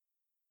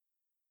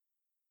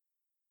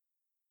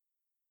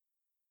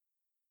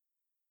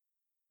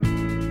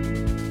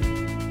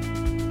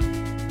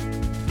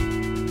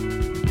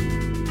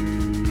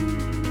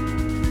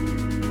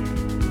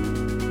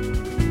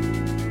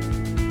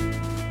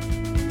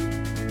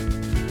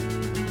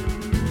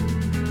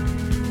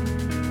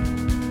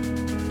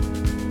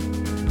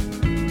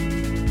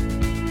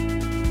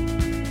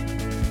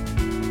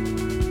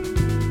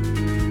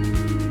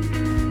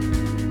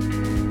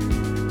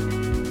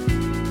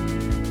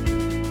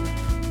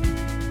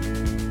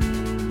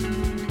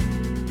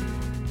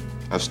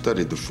I've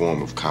studied the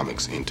form of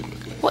comics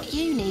intimately. What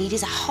you need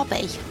is a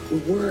hobby.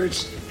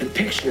 Words and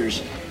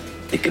pictures,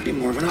 it could be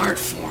more of an art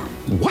form.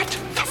 What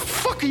the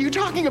fuck are you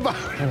talking about?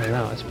 I don't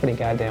know, it's pretty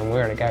goddamn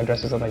weird. A guy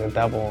dresses up like a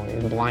devil and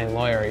he's a blind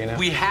lawyer, you know?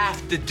 We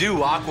have to do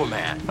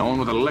Aquaman. No one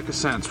with a lick of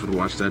sense would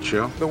watch that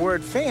show. The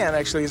word fan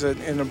actually is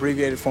an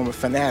abbreviated form of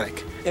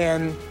fanatic.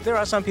 And there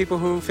are some people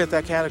who fit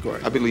that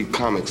category. I believe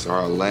comics are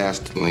our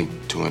last link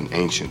to an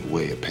ancient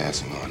way of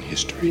passing on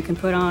history. You can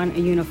put on a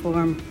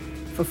uniform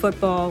for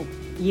football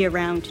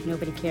year-round,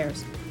 nobody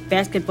cares.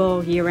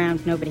 Basketball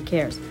year-round, nobody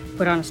cares.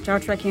 Put on a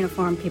Star Trek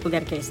uniform, people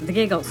get a case of the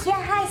giggles.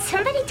 Yeah, hi,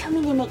 somebody told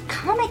me to make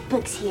comic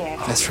books here.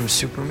 That's from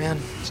Superman?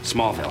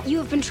 Smallville. You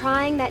have been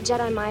trying that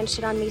Jedi mind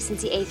shit on me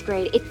since the 8th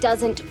grade. It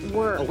doesn't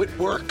work. Oh, it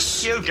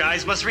works. You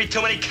guys must read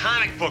too many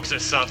comic books or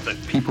something.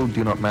 People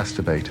do not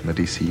masturbate in the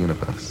DC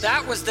universe.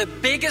 That was the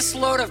biggest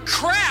load of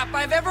crap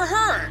I've ever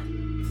heard.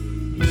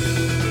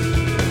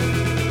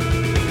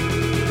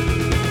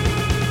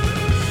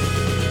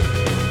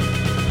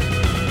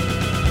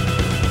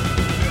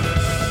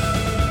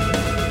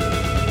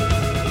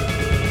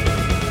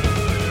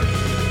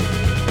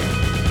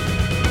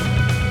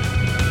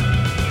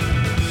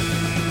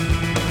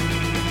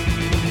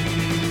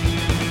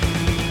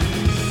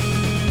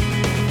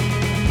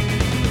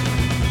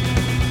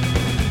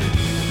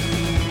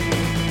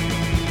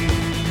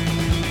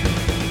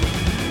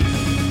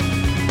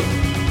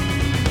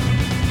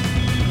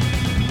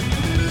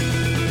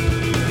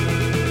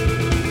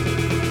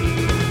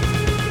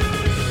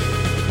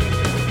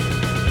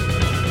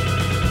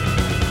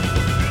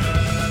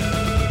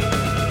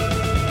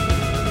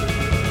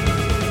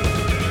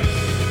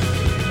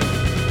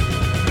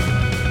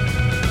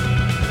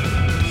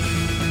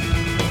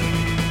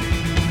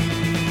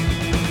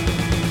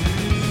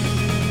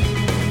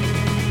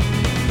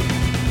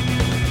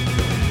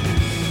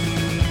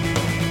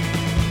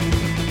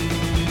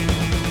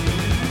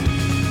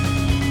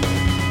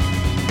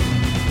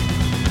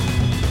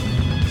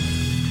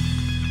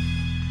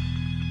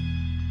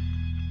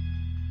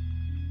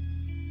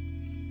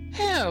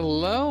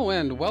 Hello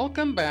and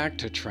welcome back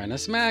to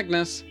Trennis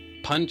Magnus,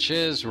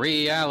 Punches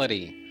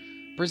Reality,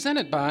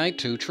 presented by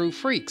Two True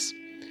Freaks.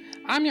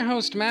 I'm your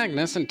host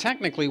Magnus, and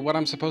technically what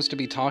I'm supposed to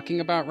be talking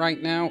about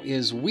right now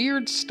is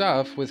weird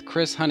stuff with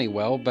Chris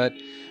Honeywell, but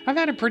I've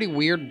had a pretty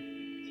weird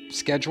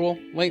schedule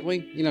lately.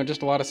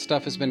 Just a lot of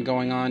stuff has been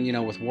going on,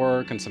 with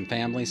work and some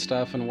family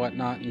stuff and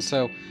whatnot, and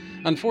so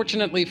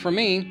unfortunately for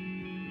me,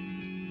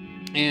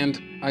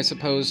 and I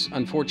suppose,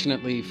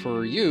 unfortunately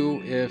for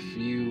you, if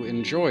you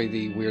enjoy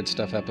the Weird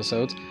Stuff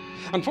episodes,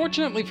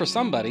 unfortunately for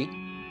somebody,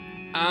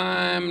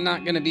 I'm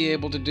not going to be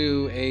able to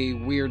do a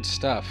Weird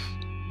Stuff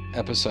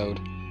episode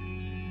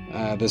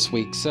this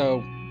week,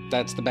 so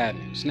that's the bad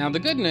news. Now, the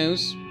good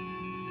news,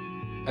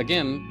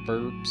 again,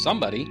 for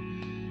somebody,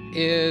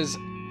 is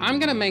I'm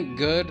going to make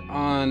good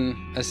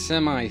on a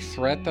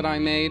semi-threat that I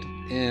made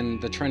in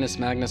the Trennis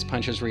Magnus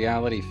Punches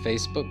Reality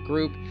Facebook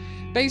group.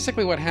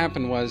 Basically, what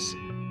happened was,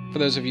 for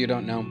those of you who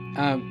don't know,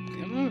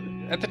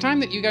 at the time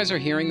that you guys are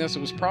hearing this, it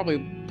was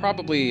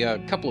probably a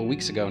couple of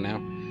weeks ago now.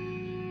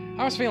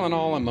 I was feeling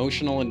all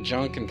emotional and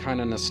junk and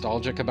kind of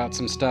nostalgic about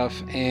some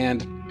stuff,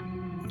 and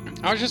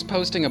I was just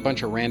posting a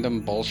bunch of random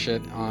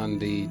bullshit on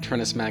the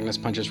Trennis Magnus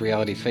Punches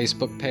Reality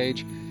Facebook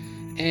page,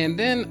 and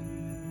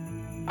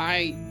then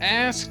I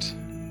asked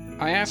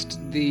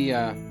the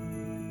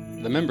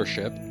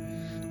membership.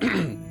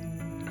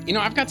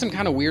 I've got some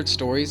kind of weird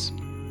stories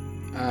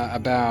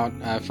about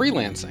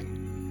freelancing.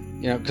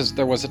 Because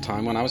there was a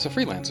time when I was a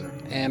freelancer.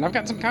 And I've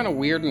got some kind of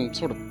weird and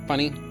sort of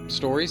funny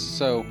stories.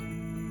 So,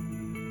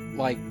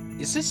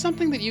 is this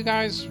something that you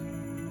guys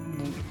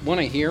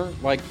want to hear?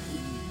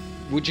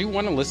 Would you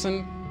want to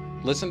listen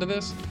to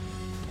this?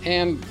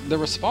 And the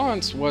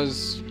response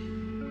was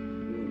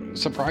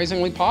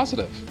surprisingly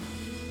positive,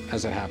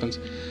 as it happens.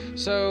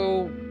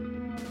 So,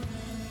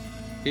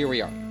 here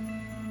we are.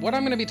 What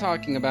I'm going to be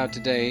talking about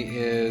today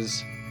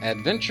is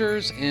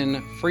adventures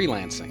in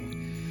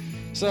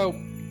freelancing. So,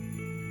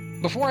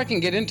 before I can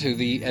get into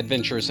the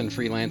adventures in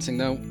freelancing,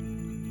 though,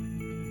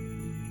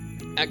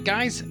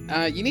 guys,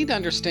 you need to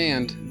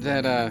understand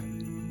that,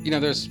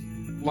 there's,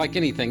 like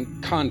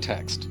anything,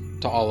 context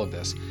to all of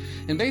this.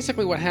 And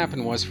basically what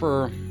happened was,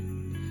 for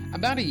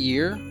about a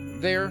year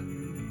there,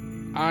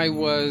 I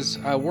was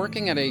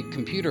working at a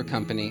computer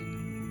company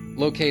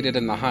located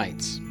in the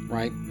Heights,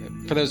 right?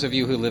 For those of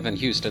you who live in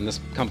Houston, this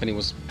company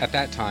was, at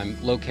that time,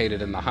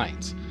 located in the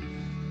Heights.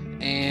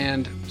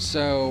 And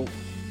so,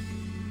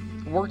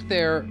 worked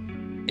there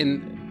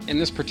in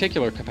this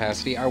particular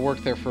capacity. I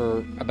worked there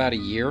for about a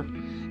year,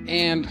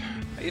 and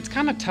it's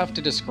kind of tough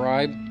to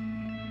describe,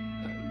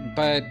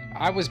 but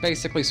I was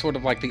basically sort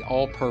of like the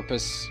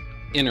all-purpose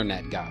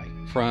internet guy.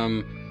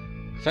 From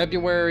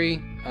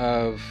February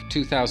of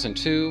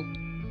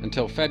 2002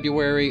 until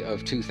February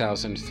of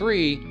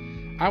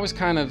 2003, I was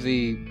kind of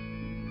the,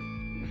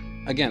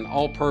 again,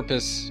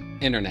 all-purpose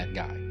internet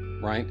guy,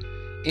 right?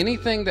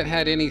 Anything that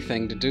had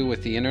anything to do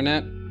with the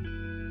internet,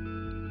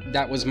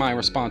 that was my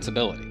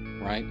responsibility,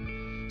 right?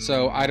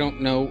 So I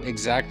don't know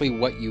exactly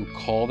what you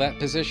call that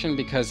position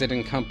because it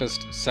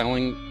encompassed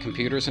selling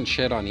computers and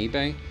shit on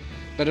eBay,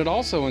 but it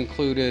also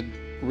included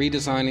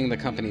redesigning the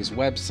company's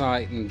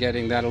website and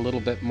getting that a little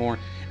bit more.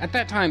 At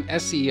that time,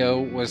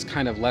 SEO was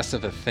kind of less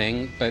of a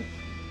thing, but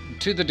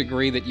to the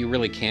degree that you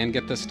really can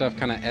get this stuff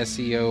kind of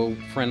SEO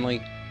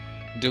friendly,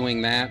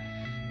 doing that,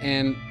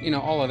 and, you know,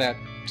 all of that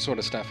sort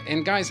of stuff.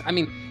 And guys, I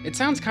mean, it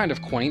sounds kind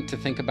of quaint to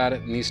think about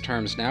it in these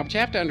terms now, but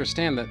you have to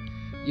understand that,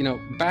 you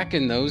know, back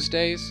in those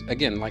days,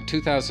 again, like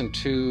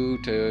 2002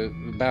 to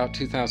about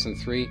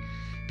 2003,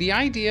 the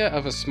idea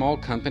of a small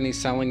company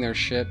selling their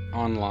shit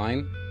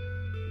online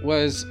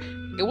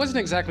it wasn't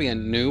exactly a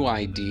new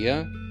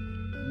idea,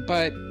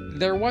 but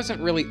there wasn't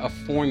really a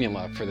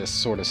formula for this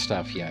sort of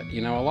stuff yet.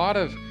 You know, a lot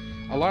of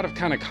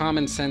kind of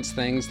common sense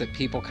things that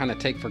people kind of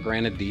take for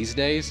granted these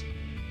days,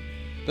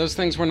 those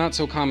things were not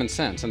so common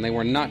sense, and they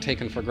were not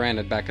taken for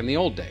granted back in the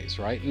old days,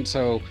 right? And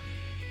so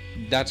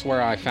that's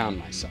where I found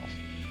myself.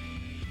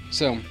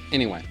 So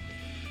anyway,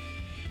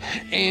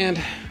 and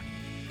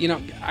you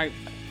know,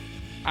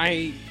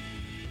 I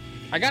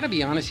gotta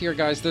be honest here,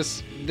 guys,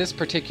 this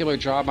particular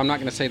job, I'm not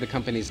gonna say the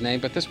company's name,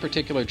 but this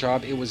particular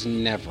job, it was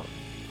never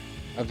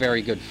a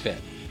very good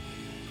fit.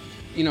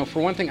 You know,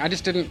 for one thing, I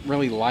just didn't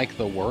really like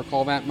the work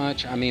all that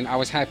much. I mean, I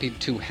was happy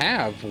to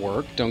have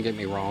work, don't get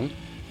me wrong.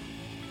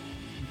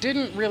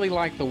 Didn't really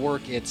like the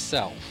work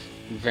itself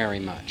very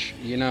much.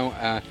 You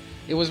know,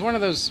 it was one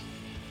of those,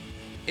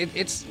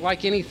 it's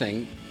like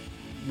anything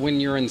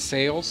when you're in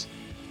sales,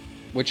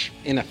 which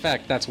in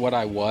effect, that's what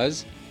I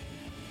was.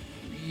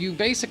 You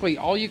basically,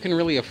 all you can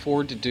really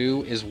afford to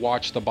do is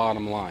watch the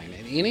bottom line.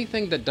 And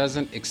anything that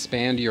doesn't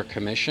expand your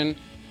commission,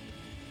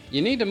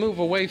 you need to move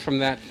away from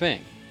that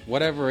thing,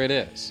 whatever it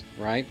is,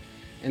 right?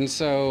 And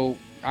so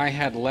I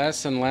had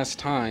less and less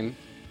time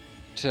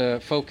to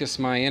focus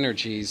my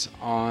energies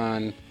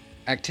on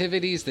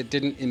activities that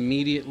didn't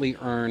immediately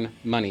earn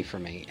money for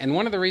me. And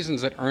one of the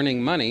reasons that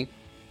earning money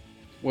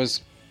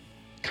was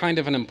kind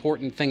of an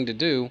important thing to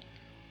do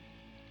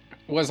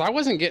was I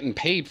wasn't getting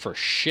paid for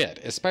shit,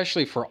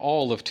 especially for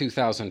all of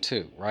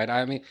 2002, right?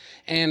 I mean,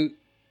 and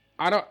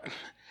I don't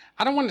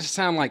want it to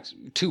sound like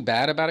too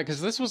bad about it,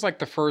 because this was like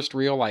the first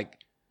real like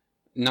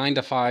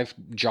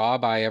 9-to-5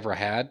 job I ever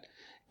had.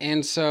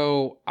 And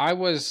so I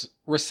was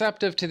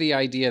receptive to the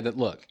idea that,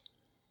 look,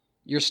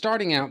 you're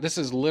starting out, this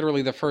is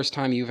literally the first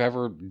time you've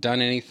ever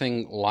done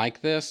anything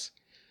like this.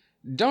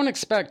 Don't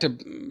expect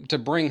to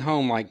bring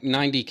home like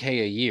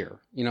 $90K a year,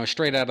 you know,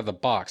 straight out of the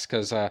box,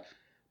 because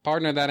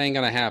partner, that ain't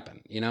gonna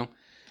happen, you know?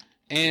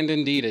 And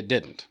indeed it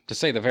didn't. To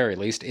say the very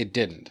least, it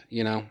didn't,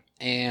 you know?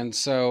 And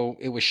so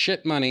it was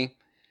shit money,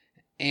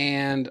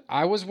 and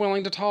I was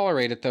willing to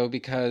tolerate it though,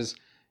 because,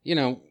 you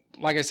know,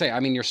 like I say, I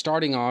mean, you're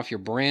starting off, you're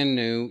brand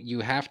new, you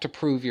have to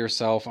prove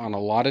yourself on a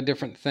lot of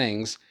different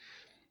things.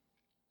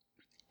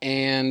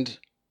 And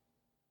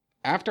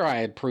after I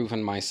had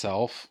proven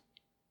myself,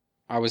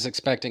 I was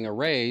expecting a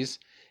raise,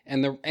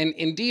 and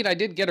indeed I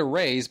did get a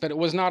raise, but it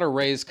was not a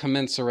raise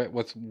commensurate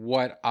with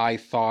what I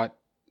thought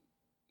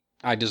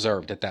I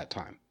deserved at that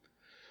time.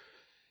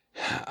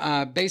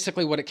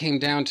 Basically what it came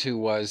down to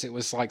was, it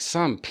was like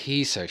some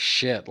piece of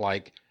shit,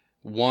 like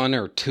 1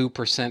 or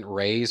 2%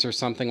 raise or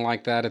something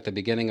like that at the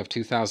beginning of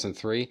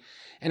 2003.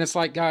 And it's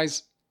like,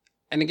 guys,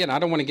 and again, I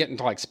don't want to get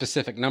into like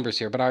specific numbers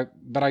here, but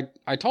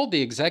I told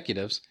the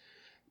executives,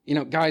 you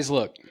know, guys,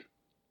 look,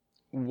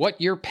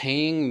 what you're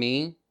paying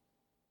me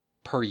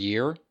per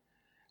year,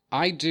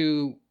 I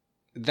do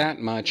that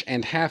much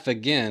and half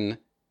again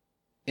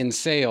in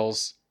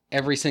sales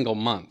every single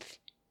month.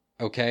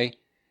 Okay?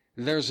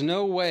 There's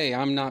no way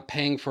I'm not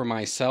paying for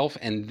myself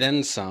and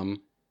then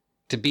some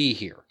to be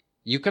here.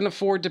 You can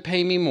afford to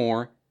pay me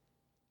more.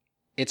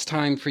 It's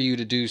time for you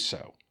to do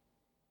so.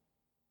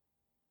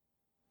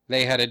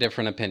 They had a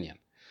different opinion.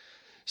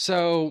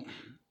 So,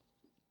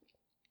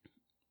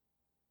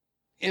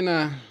 in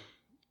a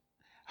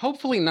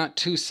hopefully not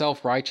too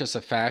self-righteous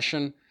a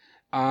fashion,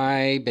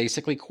 I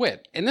basically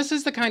quit. And this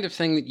is the kind of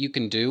thing that you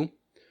can do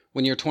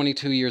when you're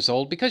 22 years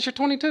old, because you're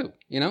 22,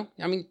 you know?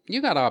 I mean,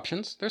 you got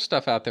options. There's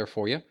stuff out there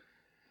for you.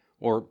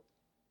 Or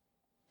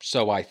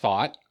so I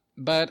thought.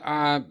 But,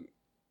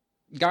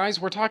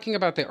 guys, we're talking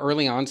about the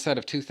early onset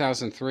of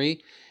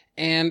 2003.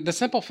 And the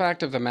simple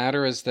fact of the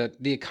matter is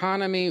that the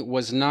economy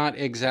was not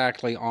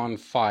exactly on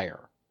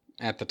fire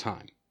at the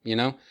time, you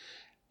know?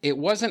 It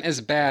wasn't as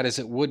bad as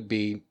it would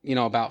be, you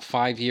know, about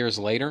 5 years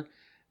later.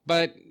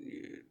 But,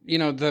 you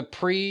know, the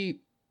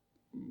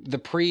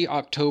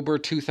pre-October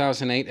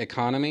 2008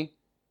 economy,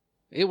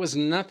 it was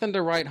nothing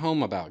to write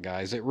home about,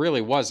 guys. It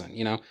really wasn't,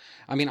 you know.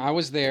 I mean, I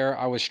was there.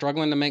 I was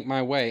struggling to make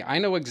my way. I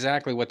know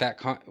exactly what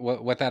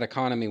that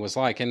economy was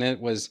like, and it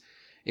was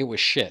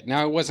shit.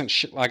 Now, it wasn't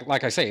shit,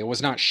 like I say, it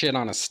was not shit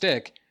on a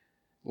stick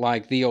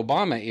like the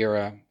Obama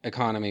era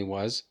economy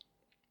was,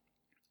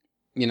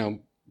 you know,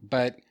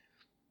 but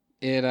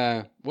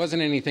it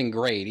wasn't anything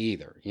great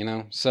either, you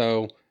know.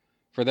 So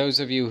for those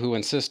of you who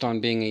insist on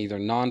being either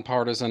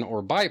nonpartisan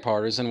or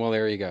bipartisan, well,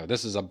 there you go.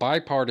 This is a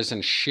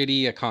bipartisan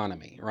shitty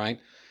economy, right,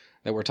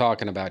 that we're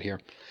talking about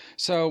here.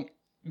 So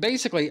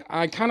basically,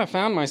 I kind of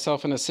found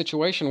myself in a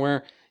situation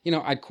where,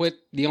 I'd quit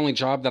the only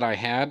job that I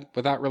had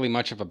without really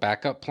much of a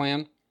backup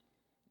plan.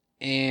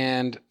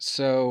 And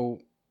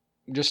so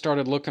just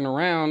started looking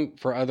around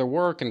for other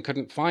work and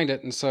couldn't find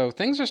it. And so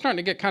things are starting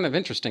to get kind of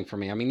interesting for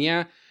me. I mean,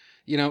 yeah,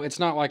 it's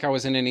not like I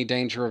was in any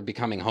danger of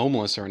becoming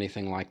homeless or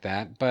anything like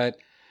that, but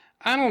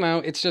I don't know.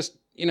 It's just,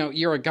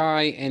 you're a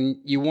guy and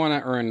you want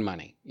to earn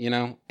money,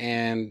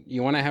 and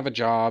you want to have a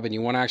job and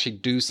you want to actually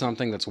do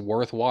something that's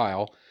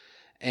worthwhile.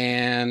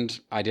 And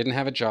I didn't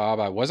have a job.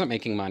 I wasn't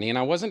making money and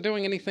I wasn't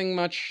doing anything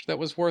much that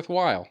was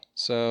worthwhile.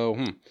 So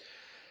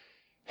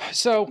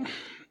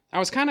I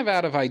was kind of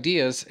out of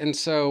ideas. And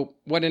so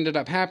what ended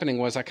up happening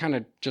was I kind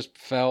of just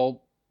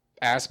fell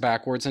ass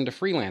backwards into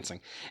freelancing.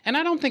 And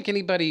I don't think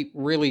anybody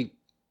really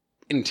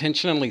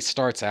intentionally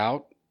starts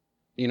out,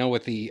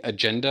 with the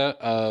agenda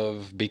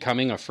of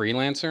becoming a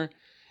freelancer.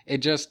 It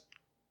just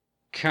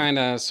kind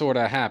of sort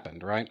of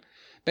happened, right?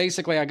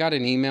 Basically, I got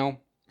an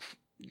email,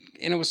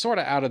 and it was sort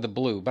of out of the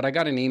blue, but I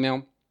got an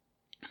email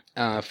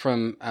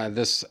from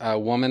this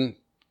woman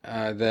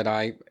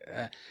that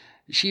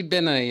she'd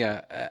been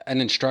an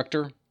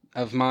instructor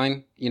of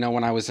mine,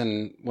 when I was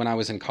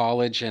in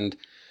college, and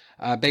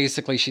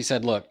basically she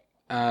said, "Look,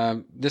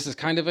 this is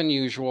kind of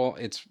unusual.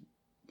 It's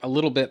a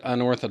little bit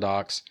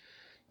unorthodox,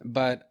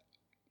 but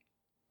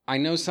I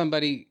know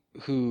somebody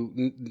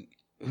who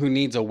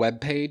needs a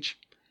web page,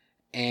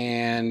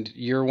 and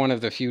you're one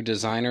of the few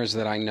designers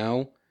that I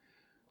know.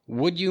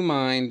 Would you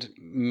mind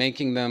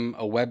making them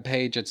a web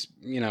page?" It's,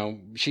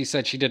 she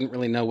said she didn't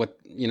really know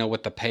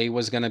what the pay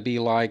was going to be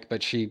like,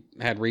 but she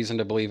had reason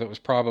to believe it was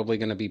probably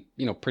going to be,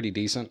 pretty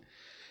decent.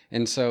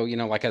 And so,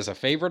 like as a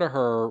favor to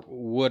her,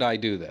 would I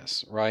do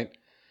this, right?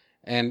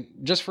 And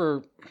just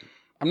I'm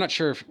not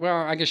sure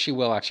I guess she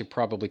will actually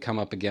probably come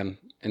up again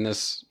in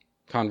this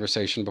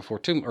conversation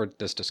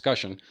this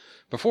discussion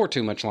before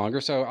too much longer.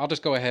 So I'll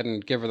just go ahead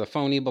and give her the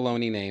phony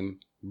baloney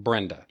name,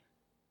 Brenda.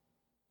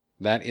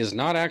 That is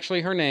not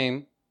actually her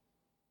name,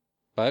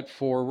 but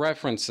for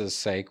reference's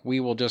sake, we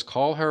will just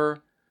call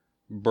her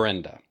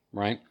Brenda,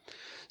 right?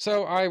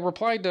 So I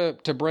replied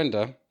to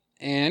Brenda,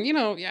 and you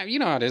know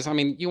how it is. I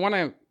mean, you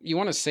want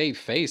to save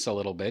face a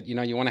little bit. You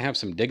want to have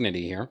some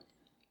dignity here.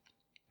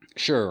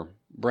 Sure,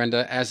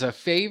 Brenda, as a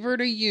favor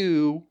to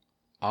you,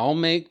 I'll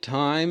make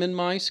time in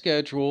my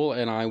schedule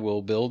and I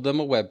will build them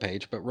a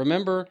webpage. But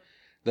remember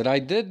that I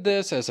did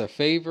this as a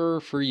favor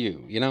for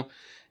you,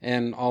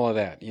 and all of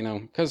that,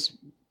 because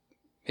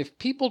if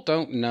people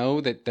don't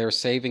know that they're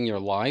saving your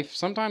life,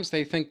 sometimes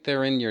they think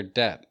they're in your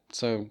debt.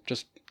 So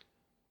just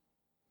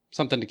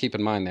something to keep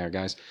in mind there,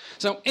 guys.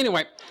 So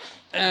anyway,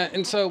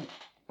 and so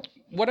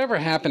whatever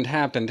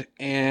happened,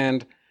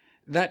 and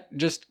that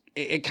just,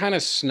 it kind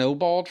of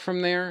snowballed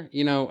from there.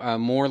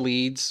 More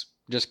leads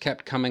just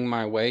kept coming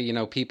my way,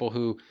 people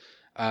who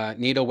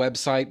need a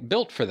website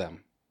built for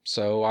them.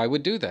 So I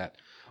would do that.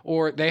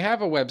 Or they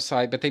have a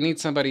website, but they need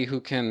somebody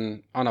who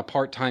can, on a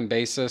part-time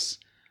basis,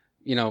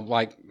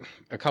 like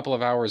a couple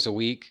of hours a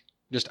week,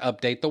 just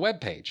update the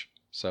web page.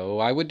 So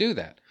I would do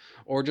that.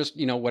 Or just,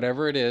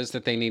 whatever it is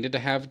that they needed to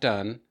have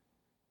done,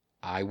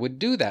 I would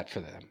do that for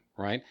them,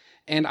 right?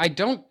 And I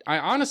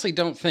honestly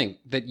don't think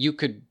that you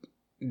could,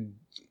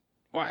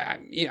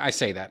 I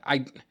say that.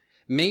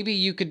 Maybe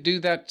you could do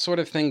that sort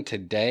of thing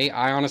today.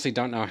 I honestly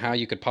don't know how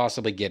you could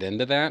possibly get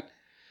into that.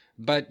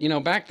 But,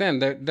 back then,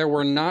 there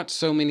were not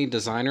so many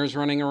designers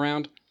running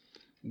around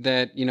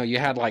that, you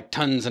had like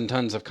tons and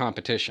tons of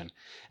competition.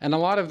 And a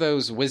lot of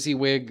those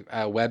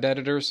WYSIWYG web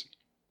editors,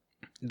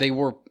 they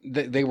were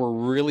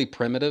really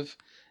primitive.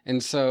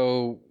 And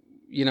so,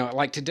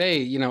 like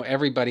today,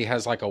 everybody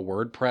has like a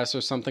WordPress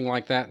or something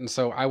like that. And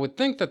so I would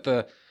think that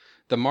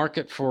the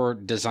market for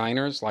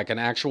designers, like an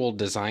actual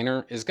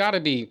designer, has got to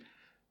be,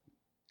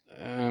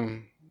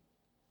 I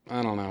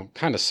don't know,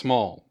 kind of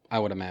small, I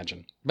would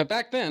imagine. But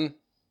back then,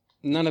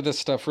 none of this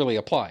stuff really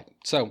applied.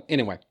 So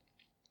anyway,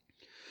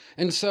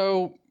 and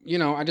so,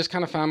 I just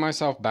kind of found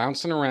myself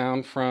bouncing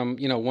around from,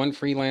 one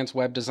freelance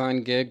web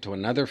design gig to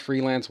another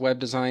freelance web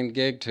design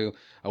gig to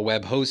a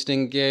web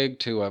hosting gig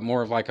to a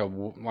more of like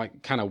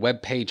kind of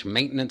web page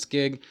maintenance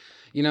gig,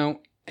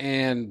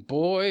 and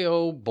boy,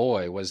 oh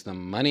boy, was the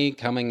money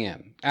coming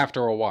in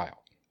after a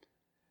while.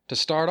 To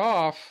start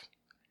off,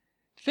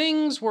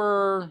 things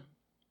were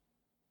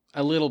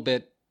a little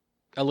bit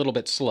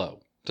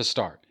slow to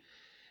start.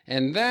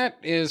 And that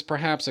is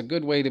perhaps a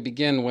good way to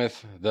begin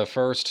with the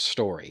first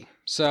story.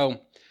 So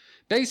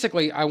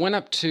basically, I went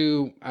up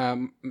to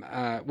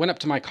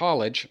my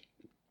college,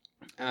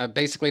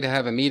 basically to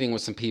have a meeting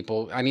with some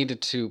people. I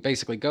needed to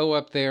basically go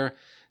up there,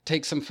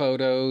 take some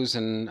photos,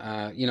 and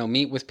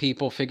meet with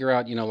people, figure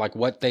out like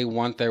what they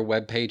want their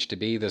webpage to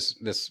be.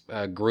 This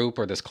group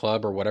or this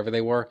club or whatever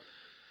they were.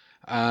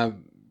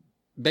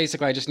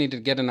 Basically, I just needed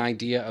to get an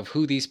idea of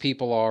who these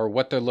people are,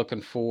 what they're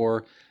looking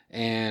for,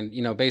 and,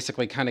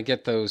 basically kind of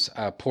get those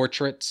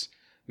portraits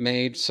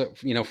made, so,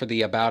 for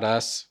the About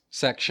Us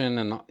section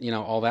and,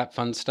 all that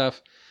fun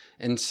stuff.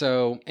 And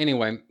so,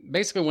 anyway,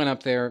 basically went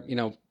up there,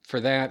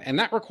 for that. And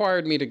that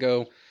required me to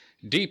go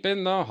deep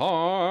in the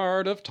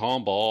heart of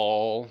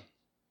Tomball.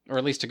 Or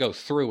at least to go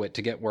through it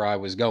to get where I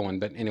was going.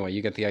 But anyway,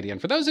 you get the idea.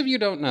 And for those of you who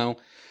don't know,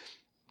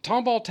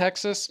 Tomball,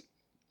 Texas,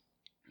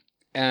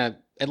 at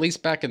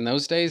least back in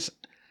those days,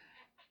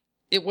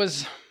 it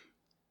was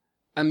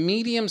a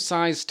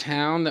medium-sized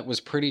town that was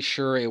pretty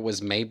sure it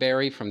was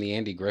Mayberry from the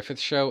Andy Griffith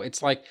Show.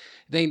 It's like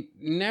they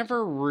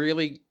never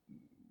really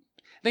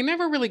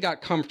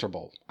got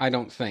comfortable, I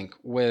don't think,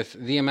 with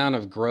the amount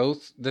of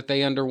growth that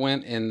they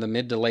underwent in the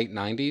mid to late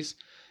 90s.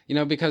 You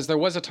know, because there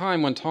was a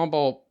time when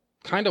Tomball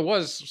kind of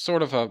was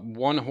sort of a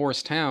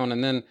one-horse town,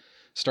 and then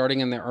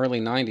starting in the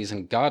early 90s,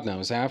 and God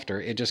knows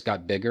after, it just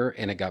got bigger,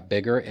 and it got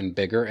bigger and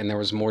bigger, and there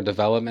was more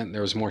development,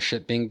 there was more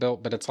shit being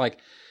built, but it's like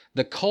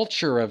the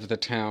culture of the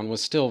town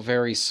was still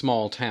very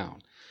small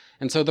town.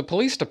 And so the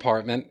police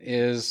department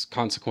is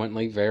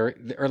consequently very,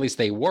 or at least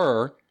they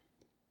were,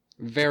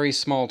 very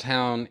small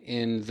town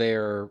in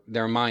their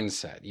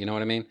mindset, you know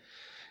what I mean?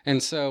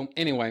 And so,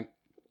 anyway,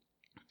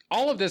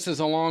 all of this is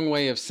a long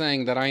way of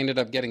saying that I ended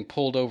up getting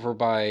pulled over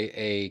by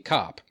a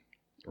cop,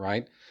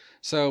 right?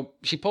 So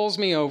she pulls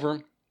me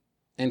over,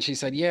 and she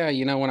said, yeah,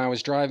 you know, when I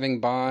was driving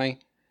by,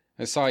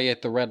 I saw you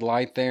at the red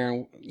light there.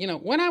 And, you know,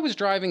 when I was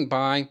driving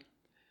by,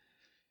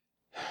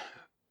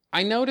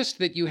 I noticed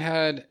that you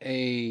had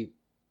an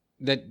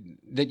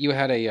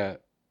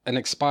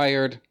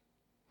expired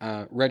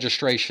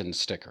registration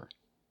sticker.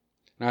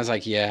 And I was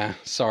like, yeah,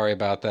 sorry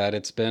about that.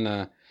 It's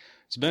been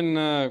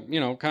you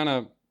know, kind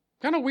of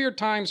weird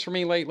times for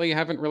me lately.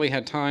 Haven't really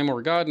had time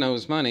or God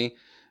knows money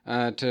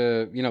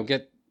to, you know,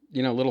 get,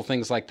 you know, little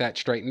things like that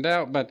straightened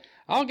out, but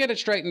I'll get it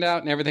straightened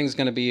out and everything's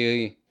going to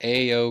be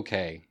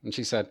A-okay. And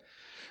she said,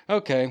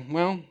 okay,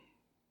 well,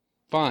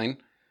 fine.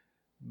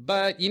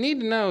 But you need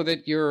to know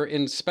that your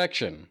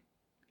inspection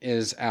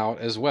is out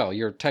as well.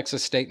 Your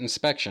Texas state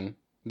inspection,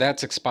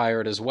 that's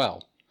expired as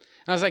well.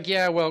 And I was like,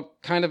 yeah, well,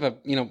 kind of a,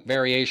 you know,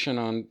 variation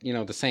on, you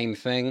know, the same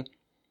thing.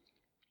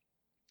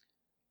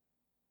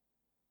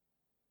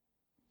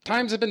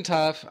 Times have been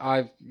tough.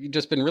 I've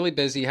just been really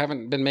busy,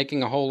 haven't been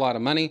making a whole lot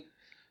of money.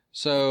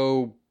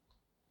 So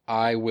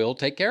I will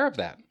take care of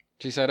that.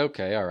 She said,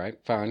 okay, all right,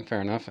 fine,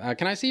 fair enough.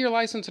 Can I see your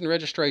license and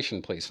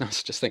registration, please? And I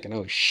was just thinking,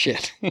 oh,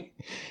 shit.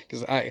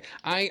 Because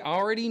I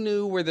already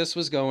knew where this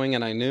was going,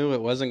 and I knew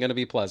it wasn't going to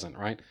be pleasant,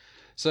 right?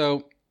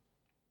 So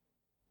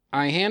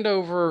I hand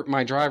over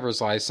my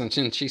driver's license,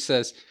 and she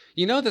says,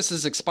 you know this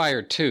is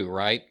expired too,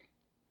 right?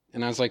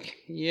 And I was like,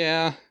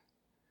 yeah,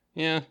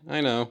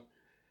 I know.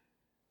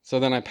 So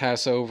then I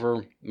pass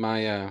over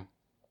my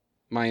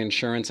my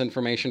insurance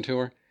information to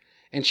her.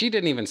 And she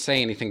didn't even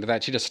say anything to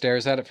that. She just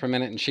stares at it for a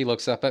minute, and she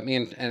looks up at me,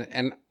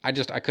 and I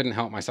couldn't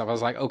help myself. I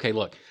was like, okay,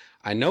 look,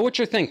 I know what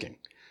you're thinking,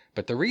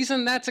 but the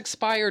reason that's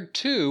expired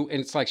too,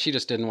 and it's like she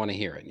just didn't want to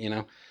hear it, you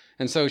know?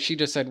 And so she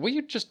just said, will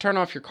you just turn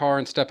off your car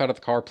and step out of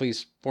the car,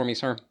 please, for me,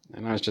 sir?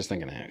 And I was just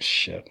thinking, oh,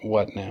 shit,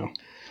 what now?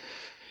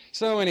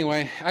 So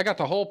anyway, I got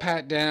the whole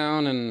pat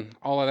down and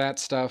all of that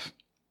stuff.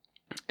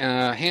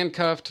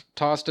 Handcuffed,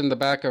 tossed in the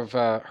back of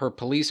her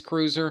police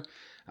cruiser.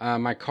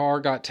 My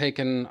car got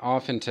taken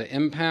off into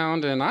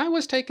impound, and I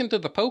was taken to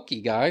the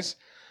pokey, guys.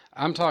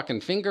 I'm talking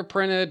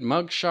fingerprinted,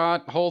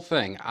 mugshot, whole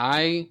thing.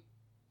 I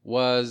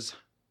was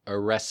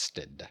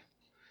arrested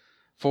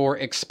for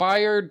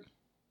expired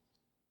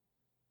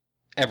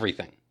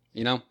everything,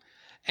 you know?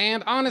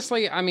 And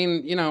honestly, I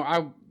mean, you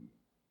know,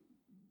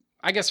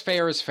 I guess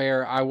fair is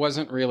fair. I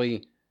wasn't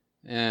really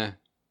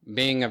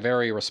being a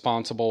very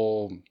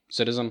responsible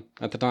citizen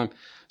at the time.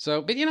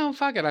 So, but you know,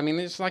 fuck it. I mean,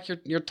 it's like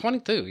you're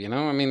 22, you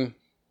know? I mean,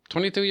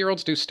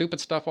 22-year-olds do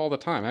stupid stuff all the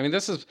time. I mean,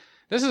 this is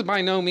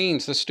by no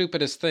means the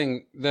stupidest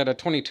thing that a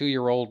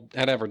 22-year-old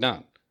had ever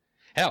done.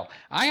 Hell,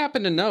 I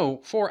happen to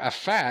know for a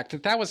fact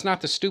that that was not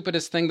the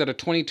stupidest thing that a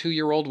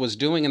 22-year-old was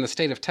doing in the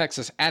state of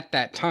Texas at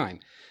that time.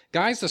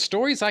 Guys, the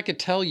stories I could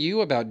tell you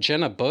about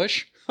Jenna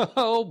Bush,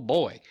 oh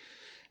boy.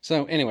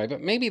 So anyway,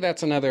 but maybe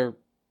that's another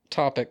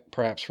topic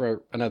perhaps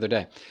for another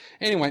day.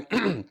 Anyway,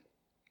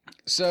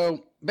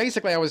 so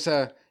basically I was,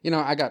 you know,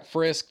 I got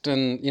frisked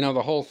and, you know,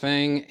 the whole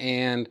thing,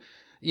 and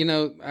you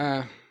know,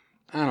 I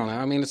don't know.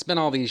 I mean, it's been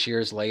all these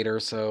years later,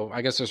 so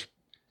I guess there's...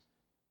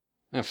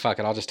 fuck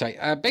it, I'll just tell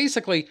you.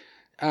 Basically,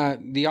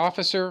 the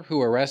officer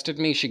who arrested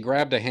me, she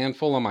grabbed a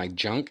handful of my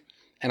junk,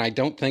 and I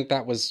don't think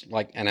that was,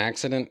 like, an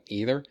accident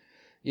either,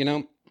 you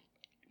know?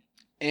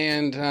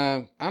 And,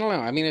 I don't know.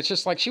 I mean, it's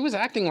just like she was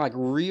acting, like,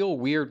 real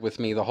weird with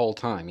me the whole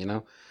time, you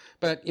know?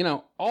 But, you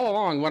know, all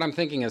along, what I'm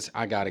thinking is,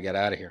 I gotta get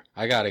out of here.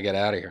 I gotta get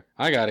out of here.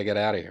 I gotta get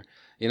out of here.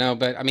 You know,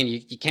 but I mean,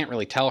 you can't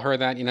really tell her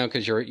that, you know,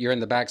 because you're in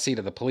the back seat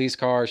of the police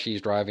car.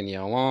 She's driving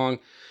you along.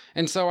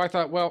 And so I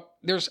thought, well,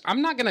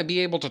 I'm not going to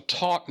be able to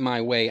talk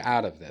my way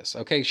out of this.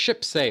 Okay,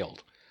 ship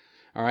sailed.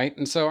 All right.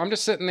 And so I'm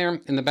just sitting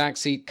there in the back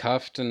seat,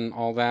 cuffed and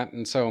all that.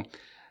 And so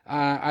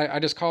I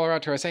just call her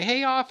out to her. I say,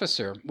 hey,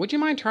 officer, would you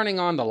mind turning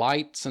on the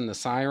lights and the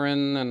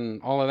siren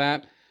and all of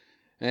that?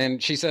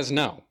 And she says,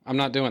 no, I'm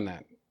not doing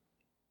that.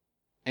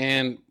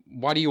 And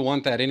why do you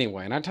want that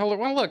anyway? And I told her,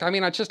 well, look, I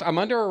mean, I'm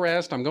under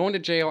arrest. I'm going to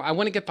jail. I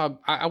want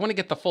to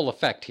get the full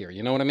effect here.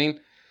 You know what I mean?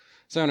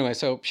 So anyway,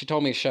 so she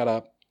told me to shut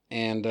up.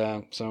 And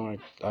so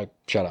I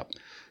shut up.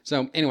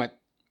 So anyway,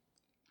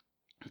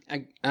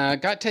 I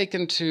got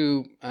taken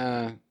to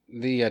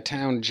the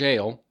town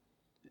jail.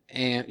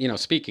 And, you know,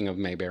 speaking of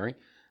Mayberry,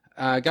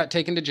 got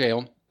taken to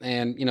jail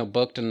and, you know,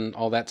 booked and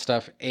all that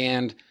stuff.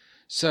 And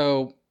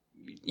so,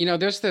 you know,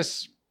 there's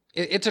this,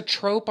 it's a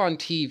trope on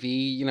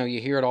TV, you know, you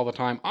hear it all the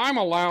time. I'm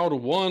allowed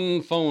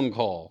one phone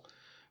call.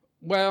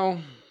 Well,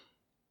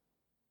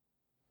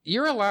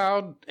 you're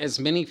allowed as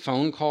many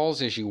phone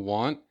calls as you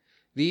want.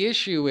 The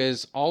issue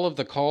is all of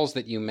the calls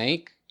that you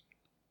make,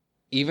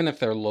 even if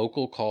they're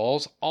local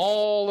calls,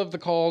 all of the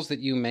calls that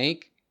you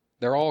make,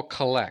 they're all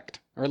collect.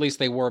 Or at least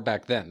they were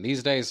back then.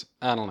 These days,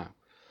 I don't know.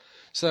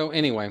 So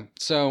anyway,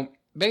 so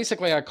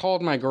basically I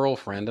called my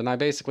girlfriend and I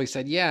basically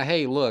said, yeah,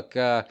 hey, look,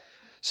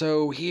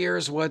 so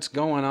here's what's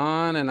going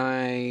on and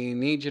I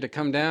need you to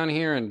come down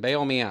here and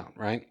bail me out,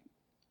 right?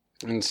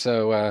 And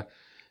so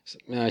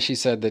she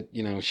said that,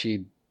 you know,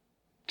 she'd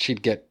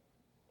get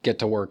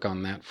to work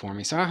on that for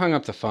me. So I hung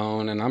up the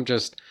phone and I'm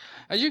just,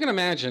 as you can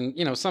imagine,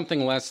 you know,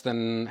 something less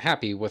than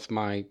happy with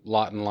my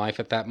lot in life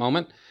at that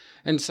moment.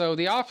 And so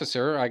the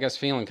officer, I guess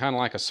feeling kind of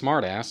like a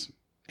smartass,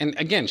 and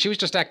again, she was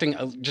just acting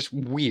just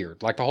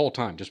weird, like the whole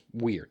time, just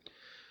weird.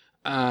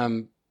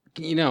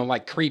 You know,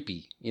 like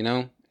creepy, you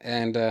know?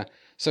 And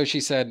so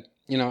she said,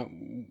 you know,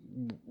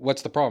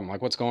 what's the problem?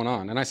 Like, what's going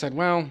on? And I said,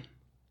 well,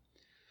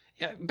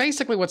 yeah,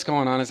 basically what's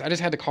going on is I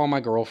just had to call my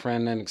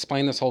girlfriend and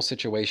explain this whole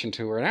situation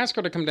to her and ask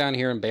her to come down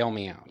here and bail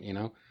me out, you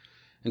know?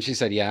 And she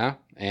said, yeah,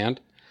 and?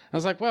 I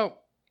was like, well,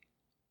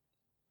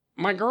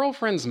 my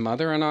girlfriend's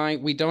mother and I,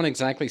 we don't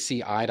exactly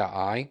see eye to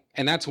eye.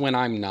 And that's when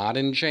I'm not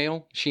in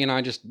jail. She and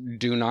I just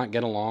do not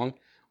get along.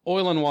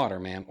 Oil and water,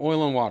 man.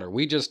 Oil and water.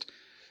 We just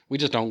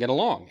don't get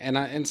along.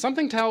 And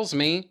something tells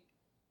me,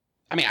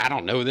 I mean, I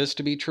don't know this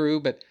to be true,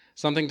 but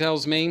something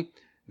tells me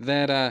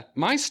that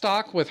my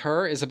stock with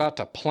her is about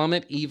to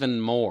plummet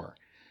even more.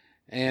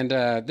 And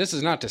this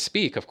is not to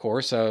speak, of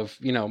course, of,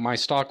 you know, my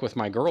stock with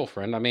my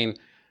girlfriend. I mean,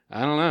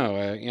 I don't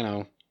know, you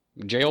know,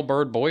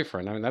 jailbird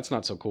boyfriend. I mean, that's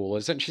not so cool,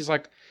 is it? And she's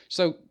like,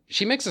 so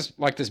she makes this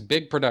like this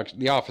big production,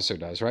 the officer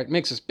does, right?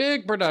 Makes this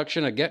big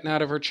production of getting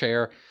out of her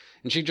chair.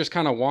 And she just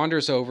kind of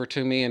wanders over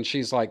to me and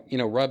she's like, you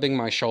know, rubbing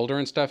my shoulder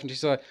and stuff. And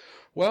she's like,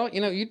 well,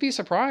 you know, you'd be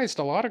surprised.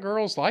 A lot of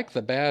girls like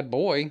the bad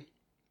boy.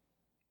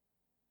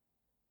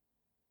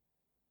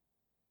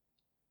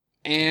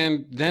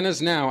 And then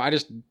as now, I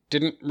just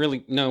didn't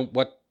really know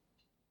what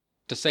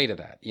to say to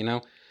that, you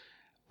know?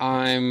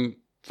 I'm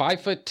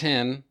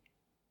 5'10",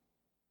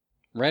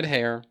 red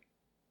hair,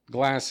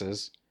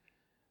 glasses.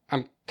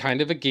 I'm kind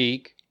of a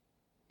geek.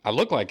 I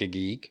look like a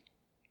geek.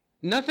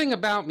 Nothing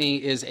about me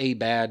is a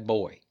bad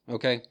boy,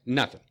 okay?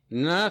 Nothing.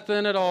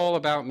 Nothing at all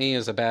about me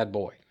is a bad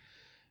boy.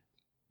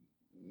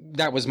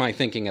 That was my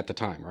thinking at the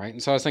time, right?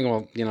 And so I was thinking,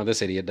 well, you know,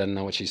 this idiot doesn't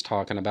know what she's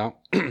talking about.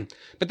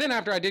 But then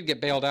after I did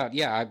get bailed out,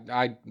 yeah,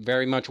 I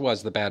very much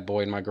was the bad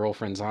boy in my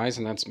girlfriend's eyes,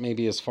 and that's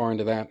maybe as far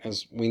into that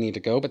as we need to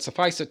go. But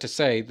suffice it to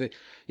say that,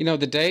 you know,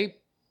 the day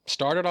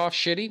started off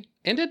shitty,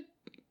 ended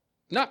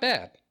not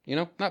bad, you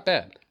know, not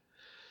bad.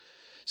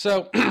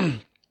 So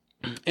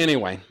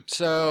anyway,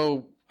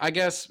 so I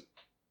guess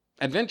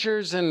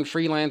adventures in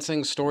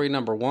freelancing story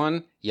number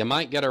 1, you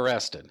might get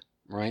arrested,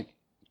 right?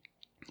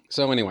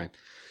 So anyway,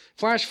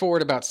 flash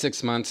forward about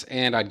 6 months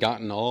and I'd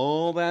gotten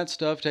all that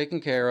stuff taken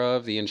care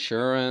of, the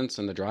insurance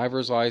and the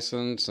driver's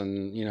license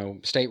and, you know,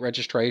 state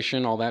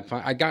registration, all that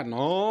fun. I'd gotten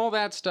all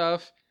that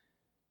stuff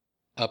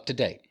up to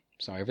date.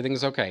 So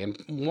everything's okay. And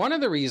one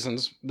of the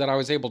reasons that I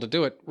was able to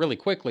do it really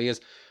quickly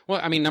is, well,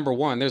 I mean, number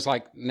one, there's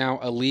like now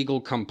a legal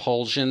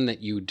compulsion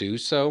that you do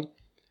so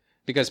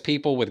because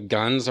people with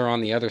guns are on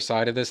the other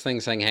side of this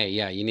thing saying, hey,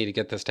 yeah, you need to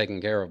get this taken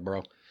care of,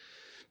 bro.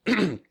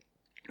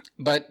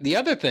 But the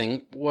other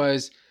thing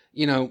was,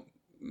 you know,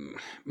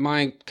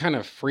 my kind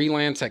of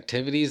freelance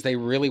activities, they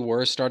really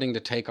were starting to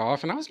take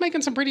off and I was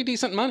making some pretty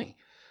decent money.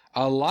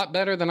 A lot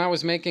better than I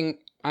was making,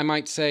 I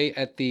might say,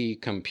 at the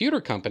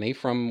computer company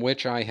from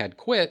which I had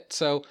quit.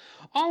 So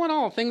all in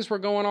all, things were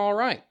going all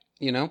right,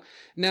 you know.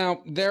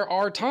 Now, there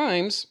are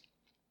times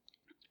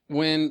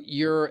when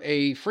you're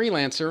a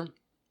freelancer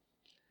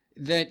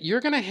that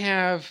you're going to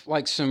have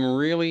like some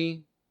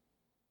really,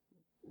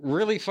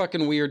 really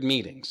fucking weird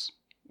meetings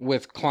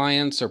with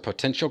clients or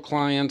potential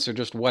clients or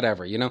just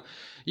whatever, you know.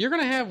 You're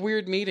going to have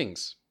weird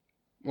meetings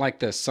like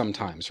this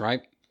sometimes,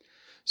 right?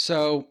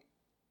 So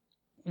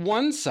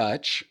one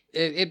such,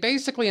 it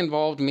basically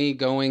involved me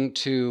going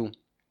to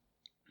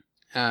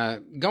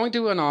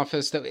an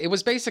office that it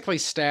was basically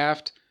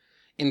staffed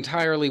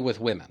entirely with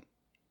women,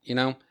 you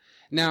know?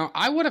 Now,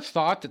 I would have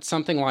thought that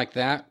something like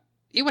that,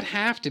 it would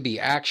have to be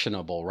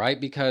actionable, right?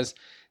 Because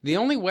the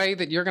only way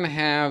that you're going to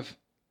have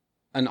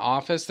an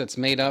office that's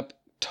made up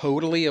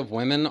totally of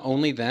women,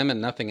 only them and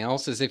nothing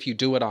else, is if you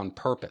do it on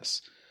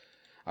purpose,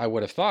 I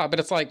would have thought. But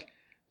it's like,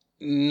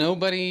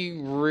 nobody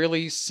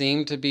really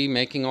seemed to be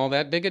making all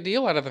that big a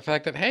deal out of the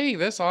fact that, hey,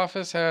 this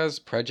office has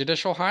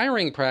prejudicial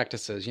hiring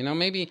practices. You know,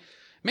 maybe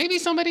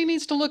somebody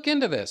needs to look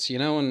into this, you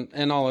know,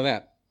 and all of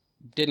that.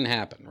 Didn't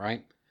happen,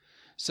 right?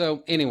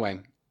 So anyway,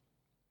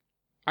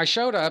 I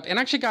showed up and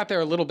actually got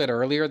there a little bit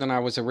earlier than I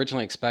was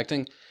originally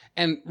expecting.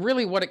 And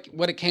really what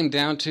it came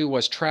down to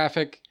was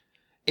traffic.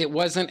 It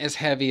wasn't as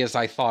heavy as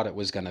I thought it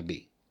was going to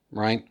be,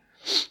 right?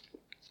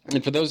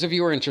 And for those of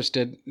you who are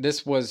interested,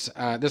 this was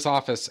this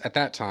office at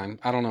that time,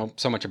 I don't know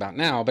so much about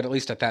now, but at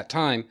least at that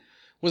time,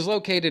 was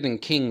located in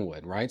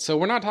Kingwood, right? So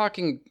we're not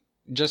talking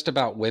just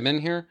about women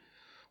here.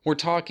 We're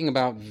talking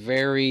about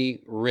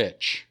very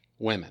rich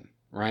women,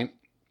 right?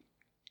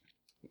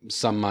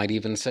 Some might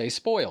even say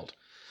spoiled.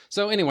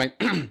 So anyway,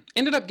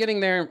 ended up getting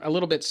there a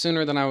little bit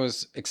sooner than I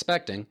was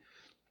expecting.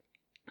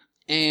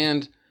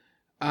 And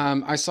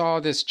I saw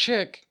this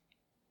chick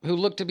who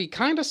looked to be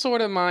kind of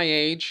sort of my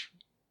age,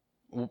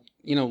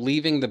 you know,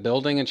 leaving the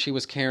building, and she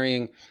was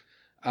carrying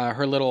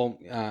her little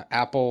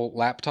Apple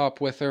laptop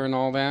with her and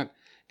all that.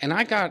 And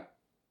I got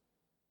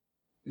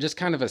just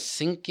kind of a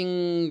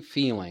sinking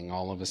feeling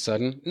all of a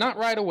sudden. Not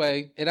right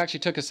away. It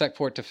actually took a sec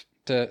for it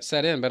to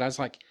set in, but I was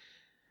like,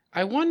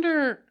 I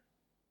wonder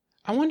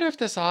if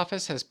this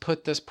office has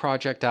put this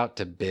project out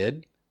to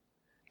bid,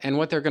 and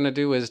what they're going to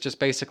do is just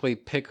basically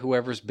pick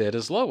whoever's bid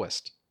is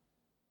lowest.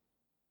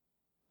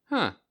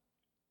 Huh.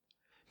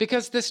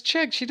 Because this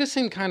chick, she just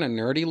seemed kind of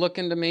nerdy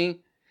looking to me,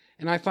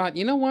 and I thought,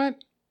 you know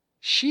what?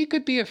 She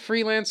could be a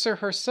freelancer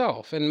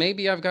herself, and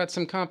maybe I've got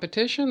some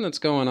competition that's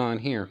going on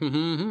here.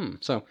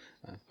 So,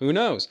 who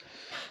knows?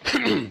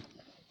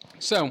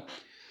 So,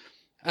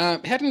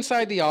 head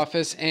inside the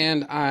office,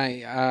 and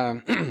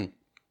I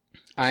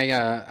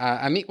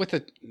meet with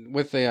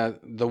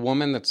the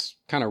woman that's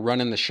kind of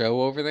running the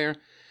show over there,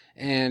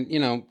 and you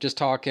know, just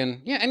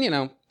talking, yeah, and you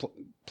know,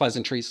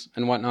 pleasantries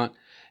and whatnot.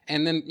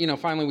 And then, you know,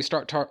 finally we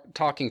start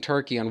talking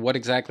turkey on what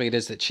exactly it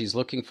is that she's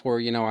looking for.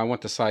 You know, I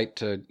want the site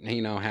to,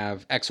 you know,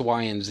 have X,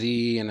 Y, and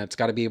Z, and it's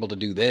got to be able to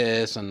do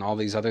this and all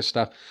these other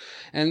stuff.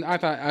 And I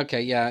thought,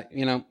 okay, yeah,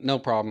 you know, no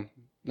problem.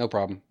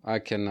 I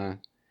can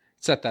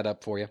set that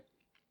up for you.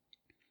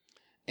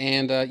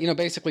 And, you know,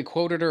 basically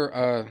quoted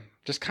her,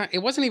 it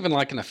wasn't even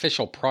like an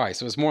official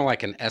price. It was more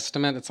like an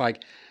estimate. It's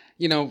like,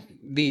 you know,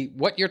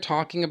 what you're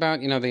talking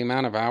about, you know, the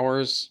amount of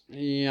hours,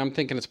 yeah, I'm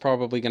thinking it's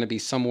probably going to be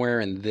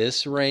somewhere in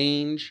this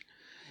range.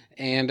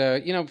 And,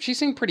 you know, she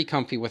seemed pretty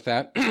comfy with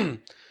that.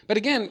 But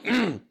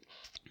again,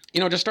 you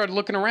know, just started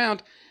looking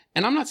around,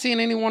 and I'm not seeing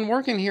anyone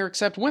working here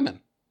except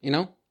women, you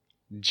know,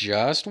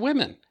 just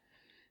women.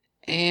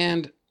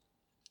 And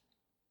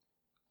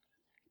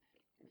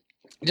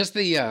just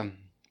the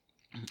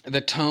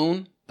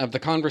tone of the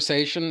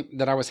conversation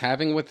that I was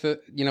having with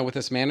with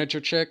this manager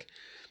chick,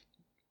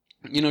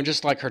 you know,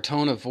 just like her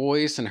tone of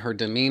voice and her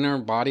demeanor,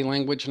 body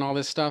language and all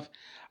this stuff.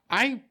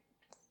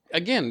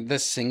 Again, the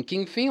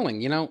sinking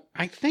feeling, you know,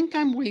 I think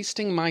I'm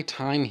wasting my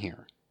time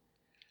here.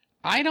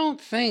 I don't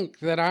think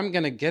that I'm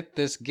going to get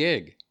this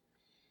gig.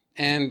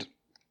 And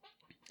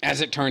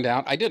as it turned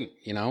out, I didn't,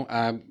 you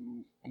know.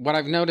 What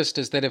I've noticed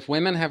is that if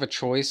women have a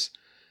choice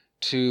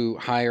to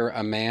hire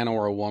a man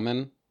or a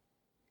woman,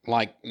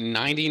 like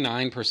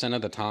 99%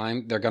 of the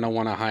time, they're going to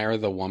want to hire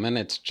the woman.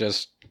 It's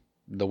just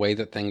the way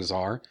that things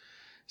are.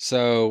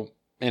 So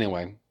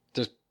anyway,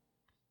 just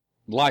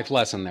life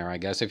lesson there, I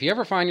guess. If you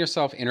ever find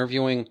yourself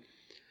interviewing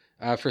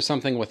for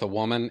something with a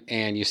woman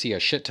and you see a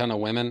shit ton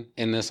of women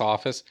in this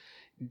office,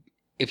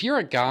 if you're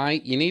a guy,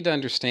 you need to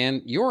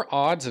understand your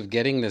odds of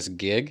getting this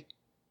gig,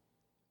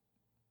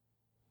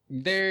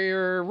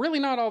 they're really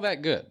not all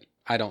that good,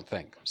 I don't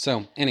think.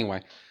 So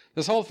anyway,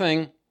 this whole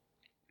thing,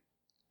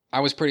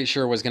 I was pretty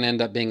sure was going to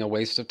end up being a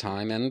waste of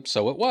time, and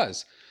so it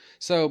was.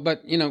 So,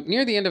 but, you know,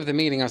 near the end of the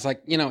meeting, I was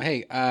like, you know,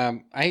 hey,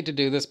 I hate to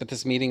do this, but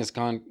this meeting has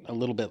gone a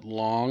little bit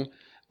long.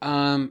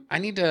 I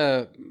need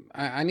to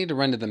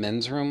run to the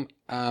men's room.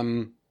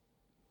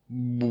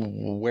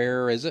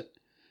 Where is it?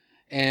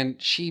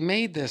 And she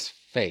made this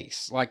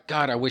face, like,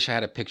 God, I wish I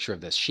had a picture of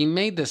this. She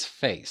made this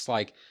face,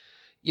 like,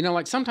 you know,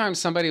 like sometimes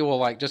somebody will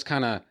like just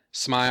kind of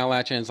smile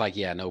at you and it's like,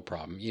 yeah, no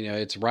problem. You know,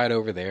 it's right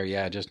over there.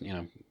 Yeah, just, you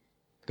know,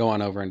 go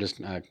on over and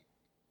just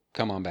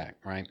come on back,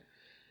 right?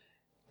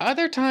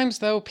 Other times,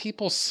 though,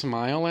 people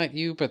smile at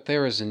you, but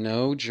there is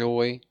no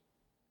joy.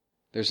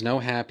 There's no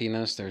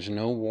happiness. There's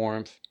no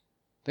warmth.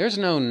 There's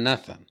no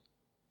nothing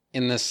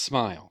in this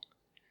smile.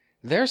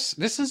 This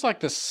is like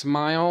the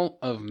smile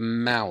of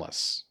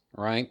malice,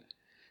 right?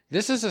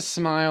 This is a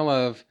smile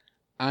of,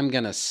 I'm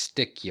going to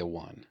stick you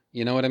one.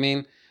 You know what I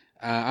mean?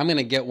 I'm going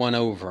to get one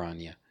over on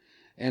you.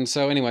 And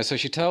so anyway, so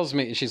she tells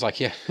me, she's like,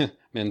 yeah,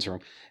 men's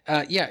room.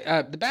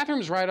 The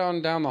bathroom's right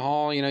on down the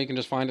hall. You know, you can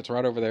just find it's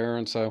right over there.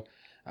 And so...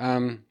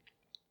 you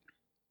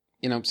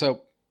know,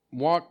 so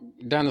walk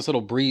down this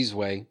little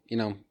breezeway, you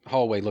know,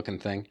 hallway looking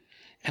thing.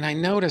 And I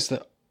noticed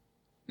that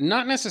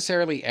not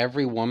necessarily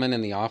every woman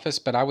in the office,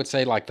 but I would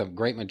say like the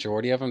great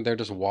majority of them, they're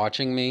just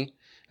watching me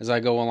as I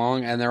go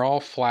along, and they're all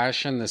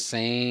flashing the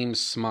same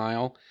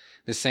smile,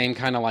 the same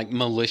kind of like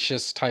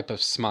malicious type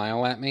of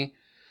smile at me.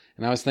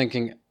 And I was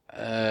thinking,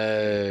 what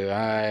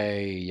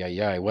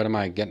am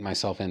I getting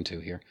myself into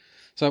here?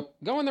 So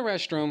go in the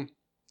restroom,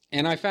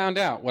 and I found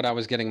out what I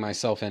was getting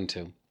myself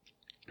into.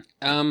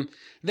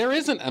 There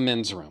isn't a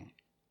men's room.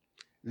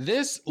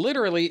 This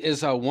literally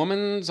is a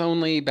woman's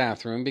only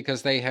bathroom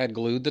because they had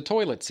glued the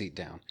toilet seat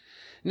down.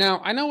 Now,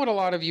 I know what a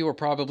lot of you are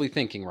probably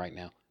thinking right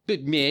now.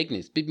 But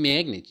Magnus,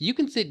 you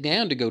can sit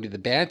down to go to the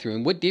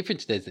bathroom. What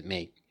difference does it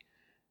make?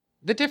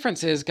 The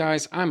difference is,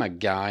 guys, I'm a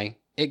guy.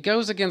 It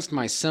goes against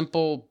my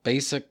simple,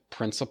 basic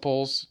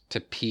principles to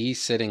pee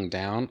sitting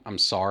down. I'm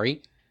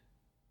sorry.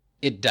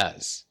 It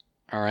does.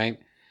 All right?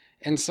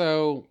 And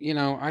so,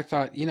 I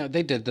thought,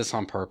 they did this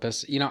on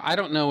purpose. I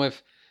don't know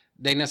if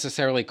they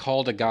necessarily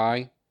called a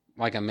guy,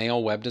 like a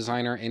male web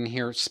designer, in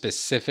here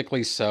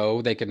specifically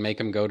so they could make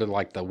him go to,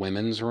 like, the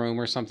women's room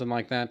or something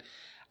like that.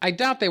 I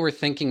doubt they were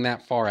thinking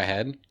that far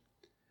ahead.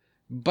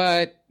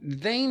 But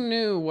they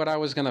knew what I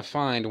was going to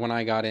find when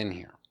I got in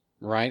here,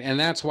 right? And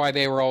that's why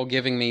they were all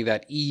giving me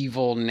that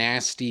evil,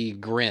 nasty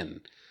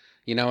grin,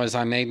 as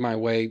I made my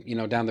way,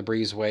 down the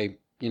breezeway,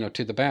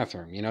 to the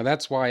bathroom.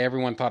 That's why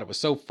everyone thought it was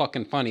so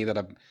fucking funny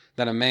that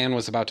a man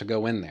was about to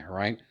go in there,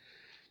 right?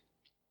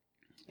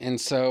 And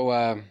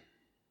so,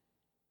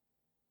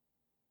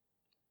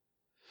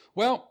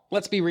 well,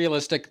 let's be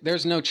realistic.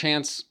 There's no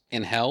chance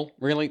in hell,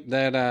 really,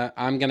 that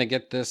I'm going to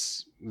get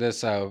this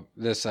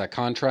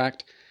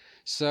contract.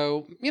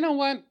 So, you know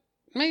what?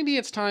 Maybe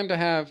it's time to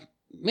have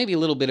maybe a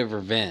little bit of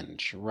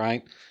revenge,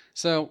 right?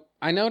 So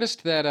I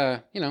noticed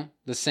that,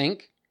 the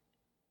sink,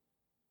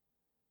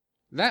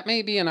 that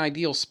may be an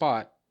ideal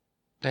spot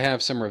to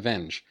have some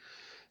revenge.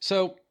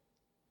 So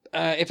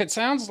if it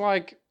sounds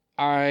like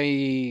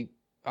I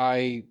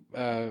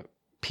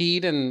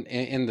peed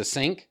in the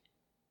sink,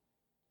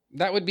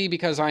 that would be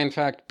because I, in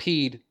fact,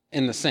 peed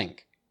in the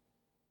sink.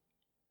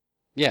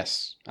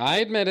 Yes, I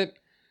admit it.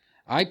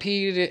 I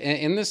peed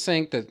in the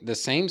sink, the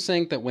same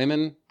sink that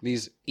women,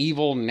 these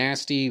evil,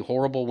 nasty,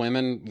 horrible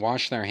women,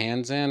 wash their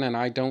hands in, and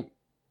I don't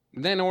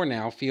then or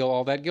now feel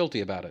all that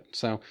guilty about it.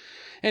 So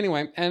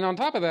anyway, and on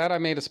top of that, I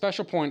made a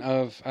special point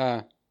of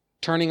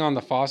turning on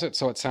the faucet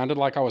so it sounded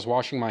like I was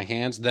washing my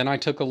hands. Then I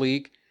took a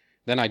leak.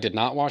 Then I did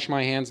not wash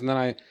my hands. And then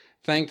I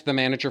thanked the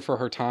manager for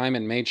her time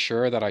and made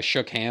sure that I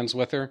shook hands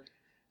with her,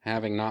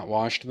 having not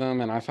washed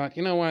them. And I thought,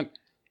 you know what?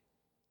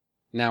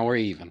 Now we're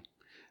even.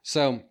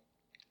 So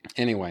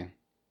anyway,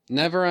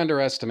 never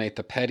underestimate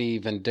the petty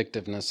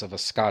vindictiveness of a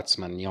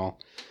Scotsman, y'all.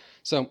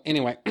 So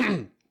anyway,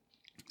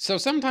 so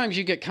sometimes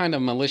you get kind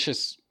of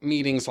malicious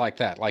meetings like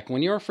that. Like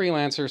when you're a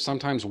freelancer,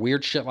 sometimes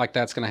weird shit like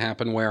that's going to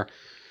happen where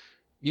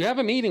you have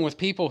a meeting with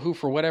people who,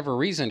 for whatever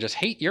reason, just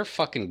hate your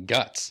fucking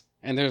guts.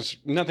 And there's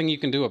nothing you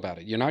can do about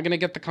it. You're not going to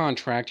get the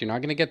contract. You're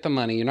not going to get the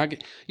money.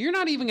 You're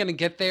not even going to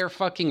get their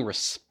fucking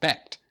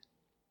respect.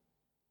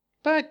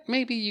 But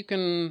maybe you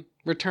can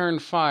return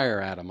fire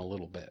at them a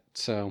little bit.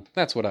 So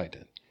that's what I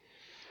did.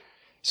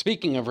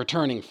 Speaking of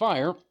returning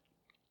fire,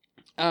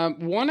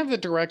 one of the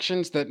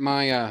directions that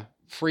my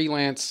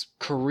freelance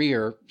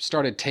career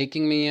started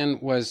taking me in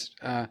was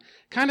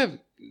kind of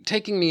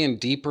taking me in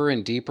deeper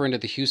and deeper into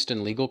the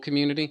Houston legal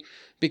community.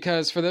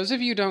 Because for those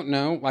of you who don't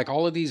know, like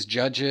all of these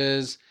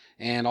judges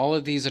and all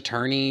of these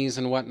attorneys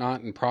and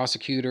whatnot, and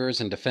prosecutors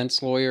and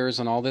defense lawyers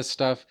and all this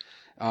stuff,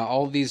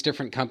 all of these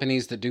different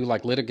companies that do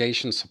like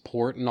litigation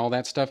support and all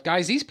that stuff,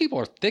 guys, these people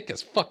are thick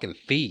as fucking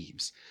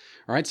thieves.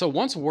 All right. So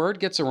once word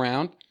gets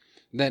around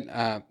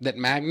that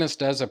Magnus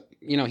does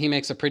he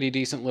makes a pretty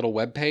decent little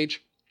web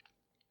page,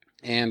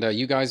 and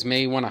you guys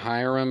may want to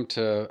hire him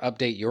to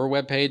update your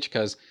web page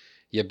because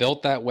you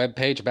built that web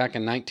page back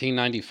in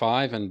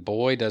 1995, and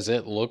boy, does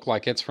it look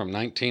like it's from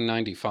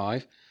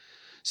 1995.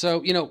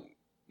 So,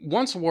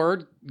 once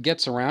word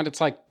gets around, it's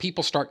like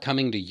people start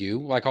coming to you,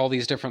 like all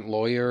these different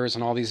lawyers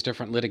and all these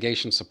different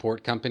litigation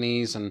support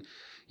companies and,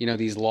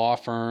 these law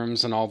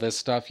firms and all this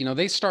stuff,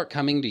 they start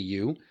coming to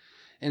you.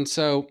 And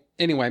so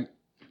anyway,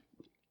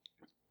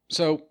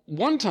 so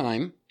one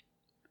time,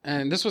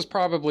 and this was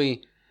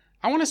probably,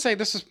 I want to say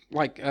this is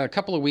like a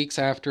couple of weeks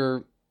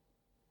after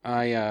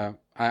I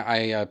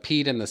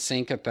peed in the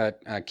sink at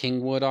that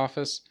Kingwood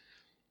office.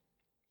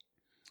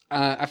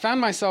 I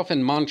found myself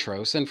in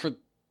Montrose, and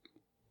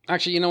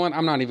actually, you know what?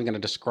 I'm not even going to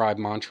describe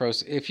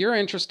Montrose. If you're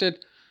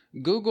interested,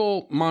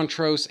 Google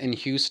Montrose in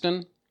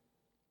Houston.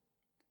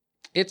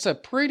 It's a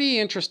pretty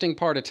interesting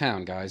part of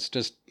town, guys.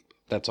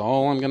 That's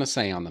all I'm going to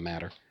say on the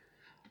matter.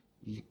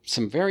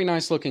 Some very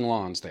nice looking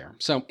lawns there.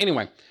 So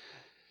anyway,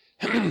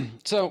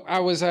 so I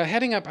was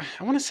heading up.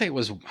 I want to say it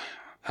was.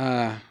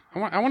 I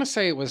want to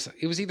say it was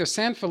either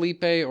San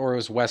Felipe or it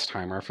was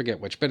Westheimer. I forget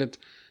which, but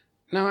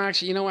no,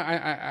 actually, you know what?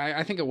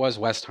 I think it was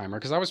Westheimer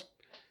because I was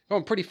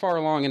going pretty far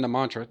along into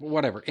Montrose.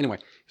 Whatever. Anyway,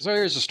 so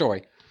here's the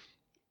story.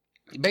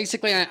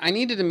 Basically, I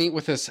needed to meet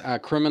with this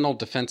criminal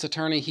defense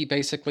attorney. He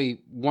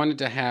basically wanted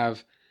to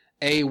have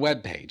a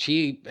web page.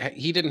 He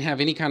didn't have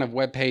any kind of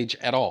web page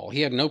at all. He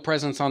had no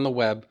presence on the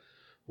web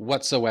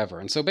whatsoever.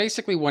 And so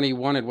basically what he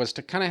wanted was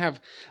to kind of have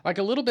like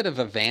a little bit of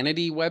a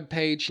vanity web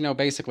page.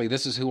 Basically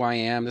this is who I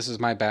am. This is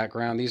my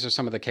background. These are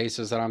some of the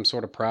cases that I'm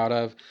sort of proud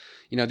of.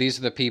 These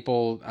are the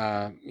people,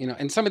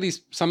 and some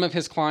of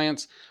his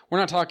clients, we're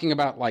not talking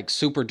about like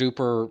super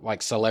duper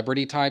like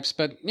celebrity types,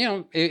 but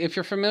if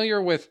you're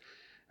familiar with,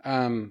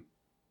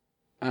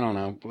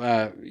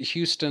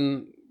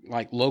 Houston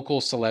like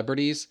local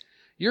celebrities,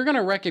 you're going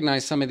to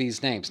recognize some of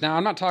these names. Now,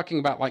 I'm not talking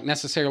about like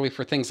necessarily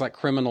for things like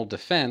criminal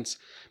defense,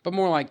 but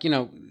more like,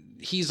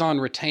 he's on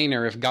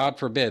retainer. If God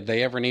forbid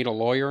they ever need a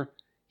lawyer,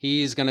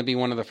 he's going to be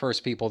one of the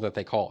first people that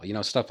they call,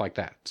 stuff like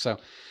that. So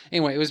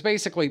anyway, it was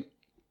basically,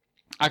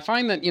 I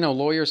find that,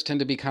 lawyers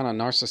tend to be kind of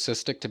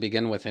narcissistic to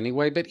begin with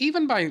anyway, but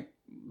even by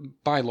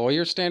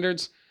lawyer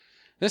standards,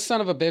 this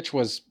son of a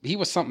bitch he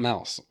was something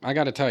else. I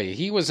got to tell you,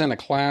 he was in a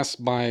class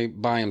by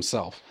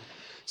himself.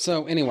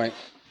 So anyway,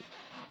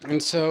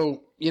 and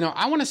so,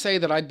 I want to say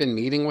that I'd been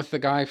meeting with the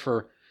guy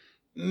for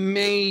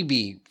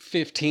maybe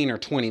 15 or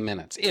 20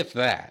 minutes, if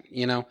that,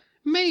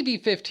 maybe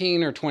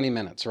 15 or 20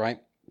 minutes, right?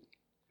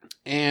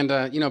 And,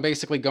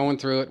 basically going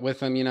through it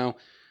with him, the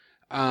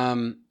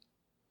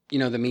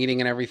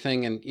meeting and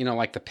everything and,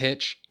 like the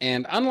pitch.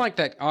 And unlike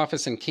that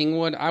office in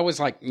Kingwood, I was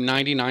like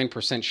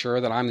 99%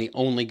 sure that I'm the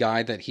only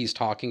guy that he's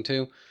talking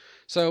to.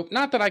 So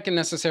not that I can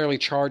necessarily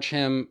charge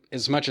him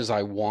as much as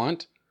I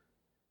want,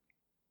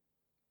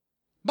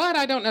 but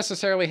I don't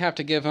necessarily have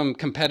to give him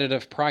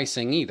competitive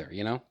pricing either,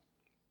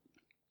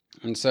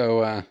 And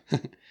so,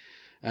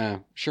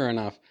 sure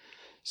enough.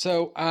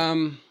 So,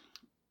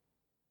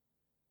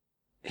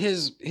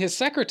 his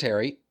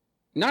secretary,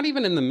 not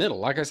even in the middle,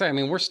 like I say,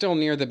 we're still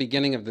near the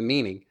beginning of the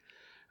meeting.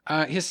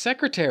 His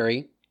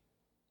secretary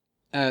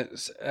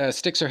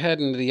sticks her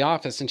head into the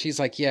office and she's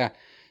like, yeah,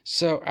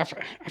 so I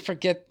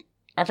forget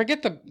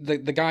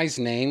the guy's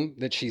name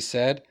that she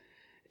said.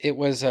 It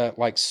was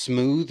like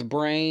Smooth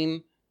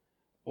Brain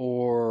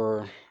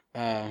or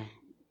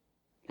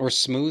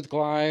Smooth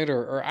Glide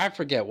or I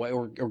forget what,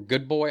 or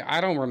Good Boy. I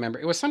don't remember.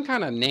 It was some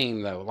kind of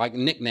name though, like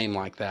nickname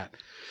like that.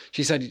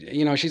 She said,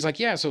 she's like,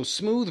 yeah, so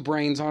Smooth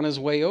Brain's on his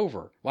way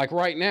over, like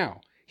right now.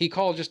 He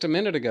called just a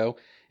minute ago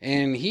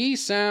and he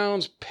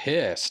sounds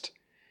pissed.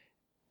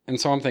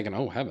 And so I'm thinking,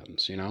 oh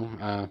heavens,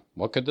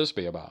 what could this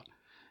be about?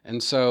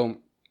 And so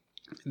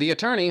the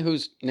attorney,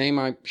 whose name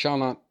I shall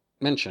not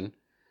mention,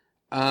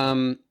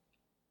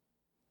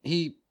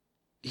 he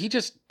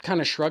just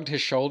kind of shrugged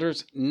his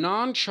shoulders,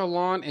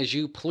 nonchalant as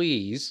you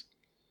please.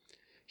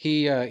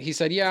 He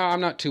said, yeah,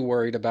 I'm not too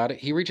worried about it.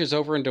 He reaches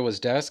over into his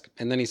desk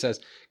and then he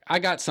says, I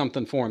got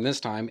something for him this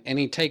time. And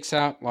he takes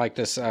out like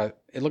this, it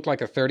looked like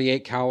a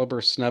 38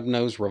 caliber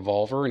snub-nosed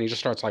revolver. And he just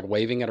starts like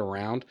waving it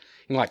around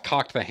and like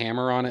cocked the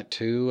hammer on it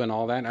too and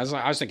all that. And I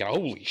was thinking,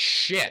 holy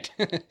shit.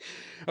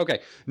 Okay.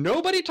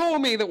 Nobody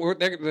told me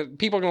that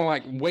people are going to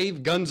like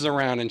wave guns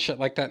around and shit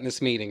like that in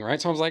this meeting.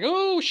 Right. So I was like,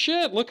 oh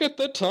shit, look at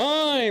the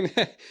time.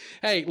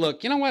 Hey,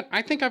 look, you know what?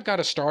 I think I've got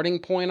a starting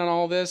point on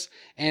all this.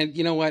 And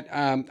you know what?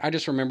 I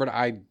just remembered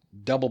I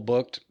double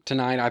booked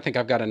tonight. I think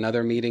I've got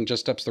another meeting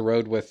just up the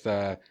road with,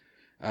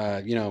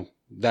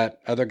 that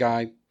other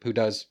guy who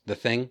does the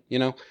thing,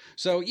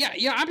 So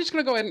yeah, I'm just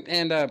going to go ahead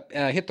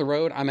and hit the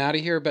road. I'm out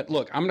of here. But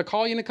look, I'm going to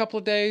call you in a couple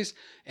of days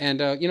and,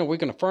 we're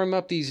going to firm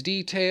up these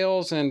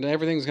details and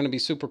everything's going to be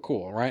super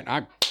cool, right?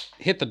 I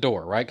hit the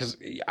door, right? Because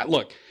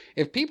look,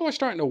 if people are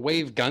starting to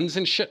wave guns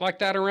and shit like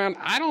that around,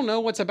 I don't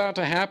know what's about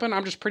to happen.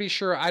 I'm just pretty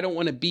sure I don't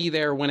want to be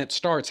there when it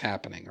starts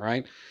happening,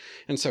 right?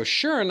 And so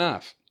sure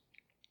enough,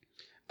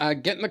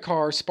 get in the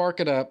car,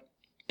 spark it up,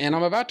 and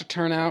I'm about to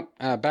turn out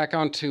back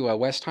onto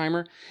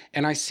Westheimer,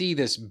 and I see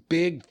this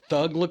big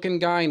thug-looking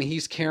guy, and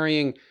he's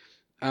carrying,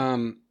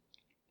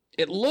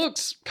 it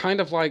looks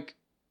kind of like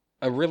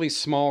a really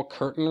small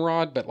curtain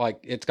rod, but like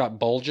it's got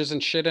bulges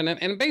and shit in it,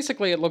 and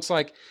basically it looks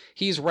like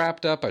he's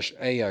wrapped up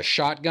a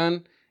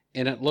shotgun,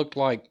 and it looked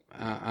like,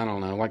 I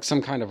don't know, like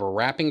some kind of a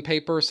wrapping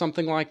paper or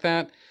something like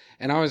that.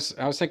 And I was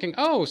thinking,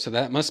 oh, so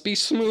that must be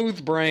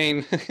Smooth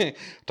Brain.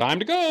 Time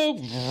to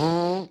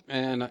go.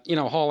 And,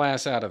 haul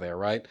ass out of there,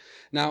 right?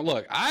 Now,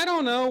 look, I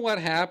don't know what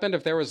happened,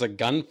 if there was a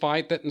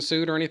gunfight that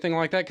ensued or anything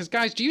like that. Because,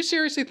 guys, do you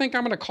seriously think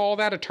I'm going to call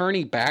that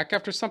attorney back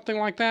after something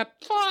like that?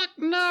 Fuck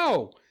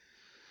no.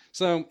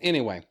 So,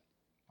 anyway.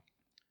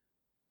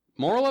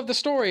 Moral of the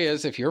story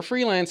is, if you're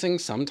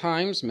freelancing,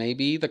 sometimes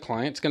maybe the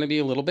client's going to be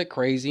a little bit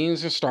crazy and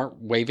just start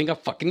waving a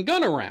fucking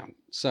gun around.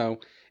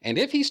 So, and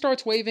if he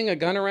starts waving a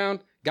gun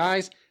around,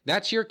 guys,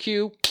 that's your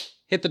cue.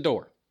 Hit the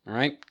door. All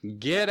right?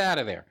 Get out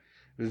of there.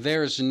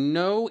 There's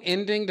no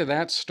ending to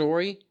that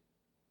story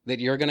that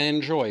you're going to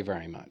enjoy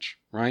very much,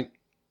 right?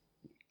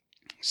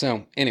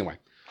 So, anyway.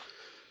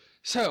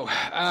 So,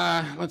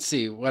 let's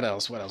see. What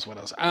else?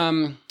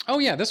 Oh,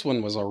 yeah, this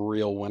one was a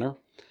real winner.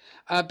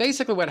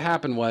 Basically what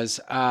happened was,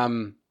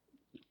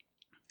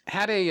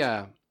 had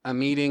a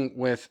meeting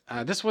with,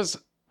 this was,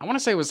 I want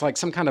to say it was like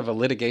some kind of a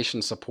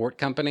litigation support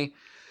company.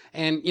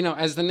 And,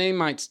 as the name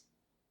might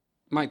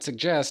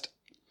suggest,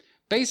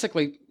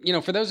 basically,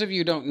 for those of you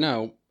who don't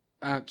know,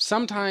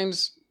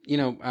 sometimes,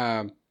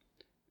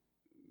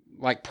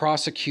 like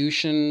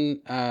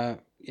prosecution,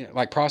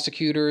 like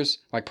prosecutors,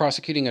 like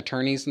prosecuting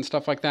attorneys and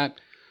stuff like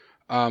that,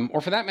 or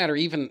for that matter,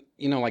 even,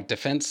 like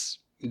defense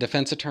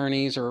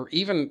attorneys, or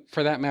even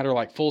for that matter,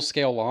 like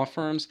full-scale law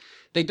firms,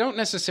 they don't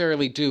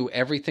necessarily do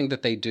everything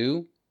that they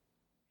do.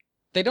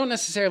 They don't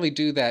necessarily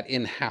do that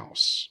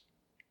in-house.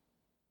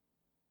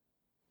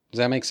 Does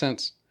that make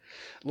sense?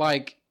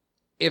 Like,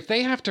 if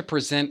they have to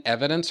present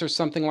evidence or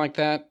something like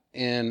that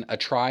in a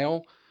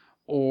trial,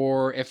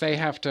 or if they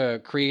have to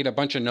create a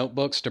bunch of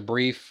notebooks to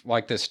brief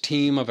like this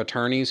team of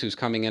attorneys who's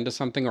coming into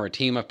something, or a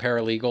team of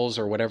paralegals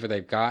or whatever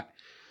they've got,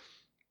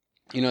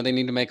 you know, they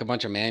need to make a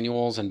bunch of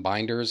manuals and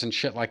binders and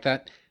shit like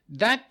that.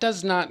 That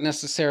does not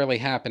necessarily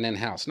happen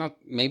in-house. Now,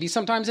 maybe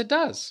sometimes it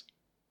does.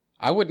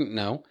 I wouldn't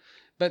know.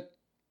 But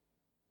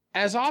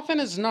as often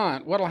as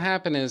not, what'll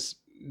happen is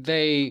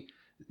they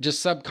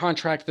just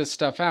subcontract this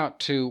stuff out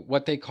to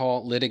what they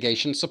call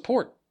litigation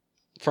support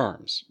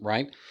firms,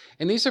 right?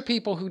 And these are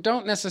people who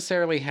don't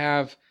necessarily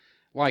have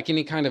like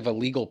any kind of a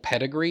legal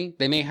pedigree.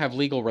 They may have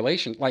legal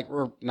relationships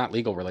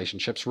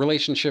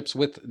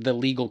with the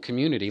legal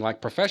community,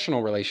 like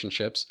professional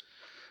relationships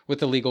with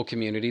the legal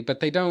community, but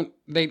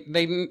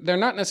they're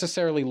not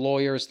necessarily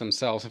lawyers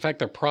themselves. In fact,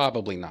 they're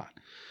probably not.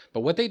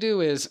 But what they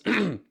do is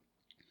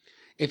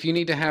if you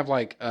need to have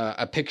like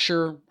a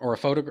picture or a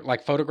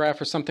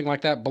photograph or something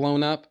like that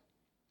blown up,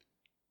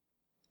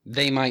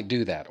 they might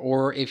do that.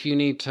 Or if you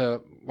need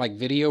to like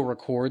video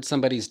record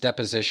somebody's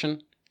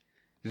deposition,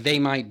 they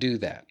might do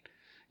that,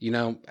 you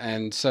know?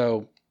 And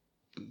so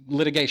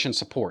litigation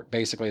support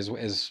basically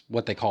is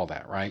what they call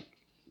that, right?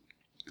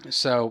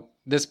 So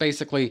this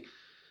basically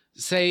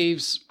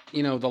saves,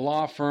 you know, the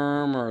law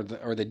firm or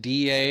the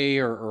DA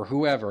or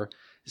whoever,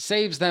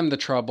 saves them the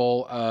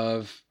trouble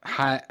of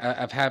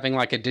having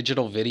like a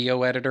digital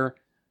video editor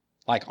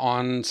like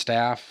on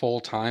staff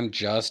full time,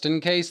 just in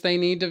case they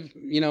need to,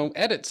 you know,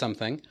 edit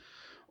something,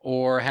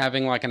 or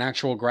having like an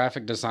actual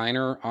graphic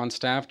designer on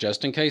staff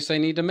just in case they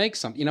need to make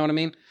something, you know what I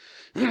mean?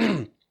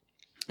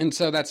 And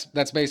so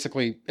that's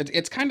basically,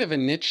 it's kind of a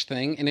niche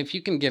thing. And if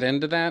you can get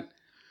into that,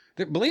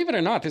 believe it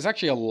or not, there's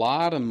actually a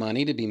lot of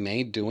money to be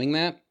made doing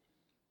that.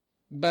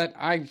 But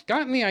I've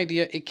gotten the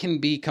idea it can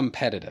be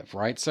competitive,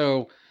 right?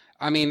 So,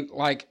 I mean,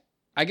 like,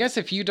 I guess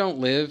if you don't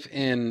live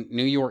in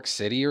New York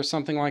City or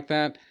something like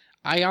that,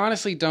 I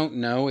honestly don't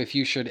know if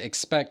you should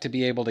expect to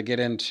be able to get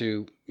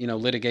into, you know,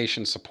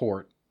 litigation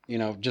support, you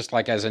know, just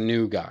like as a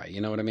new guy,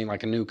 you know what I mean?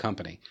 Like a new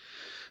company.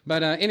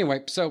 But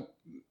anyway, so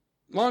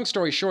long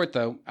story short,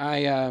 though,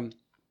 I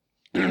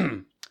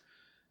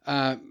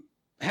had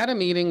a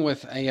meeting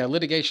with a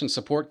litigation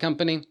support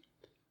company,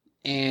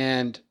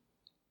 and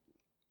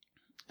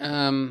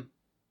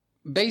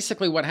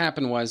basically what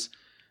happened was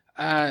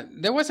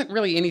there wasn't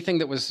really anything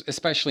that was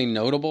especially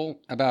notable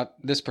about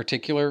this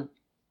particular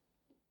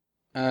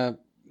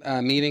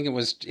meeting.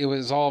 It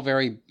was all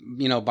very,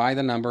 you know, by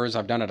the numbers.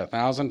 I've done it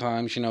 1,000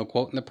 times, you know,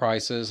 quoting the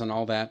prices and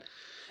all that.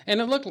 And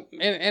it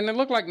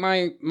looked like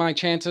my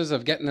chances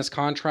of getting this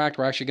contract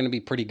were actually going to be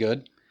pretty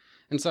good.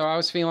 And so I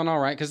was feeling all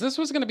right, because this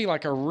was going to be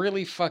like a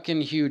really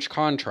fucking huge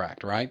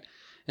contract, right?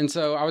 And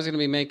so I was going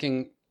to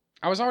be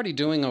I was already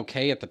doing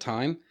okay at the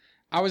time.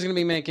 I was going to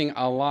be making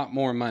a lot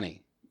more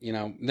money, you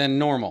know, than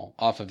normal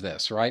off of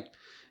this, right?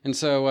 And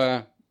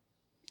so,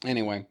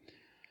 anyway.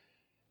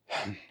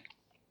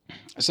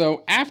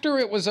 So after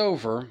it was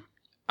over,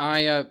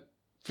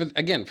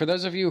 for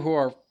those of you who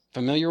are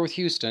familiar with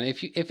Houston,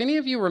 if any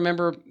of you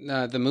remember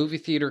the movie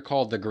theater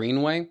called The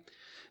Greenway,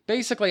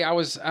 basically I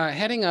was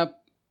heading up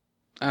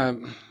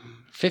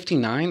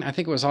 59. I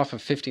think it was off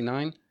of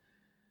 59.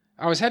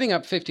 I was heading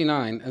up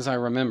 59, as I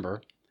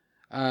remember,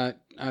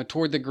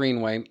 toward the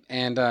Greenway,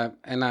 and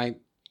I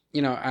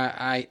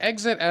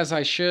exit as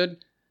I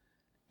should.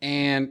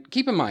 And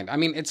keep in mind, I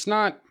mean, it's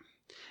not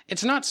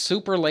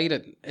super late.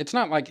 It's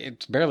not like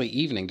it's barely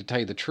evening, to tell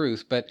you the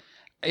truth, but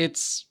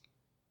it's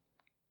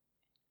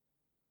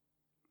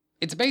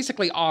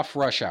basically off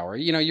rush hour.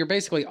 You know, you're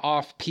basically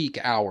off peak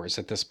hours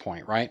at this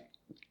point, right?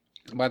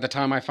 By the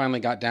time I finally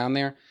got down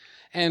there.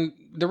 And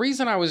the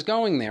reason I was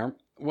going there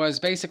was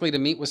basically to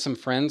meet with some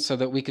friends so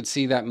that we could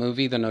see that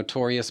movie, The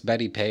Notorious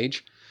Betty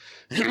Page.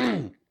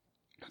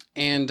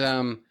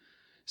 And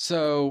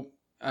so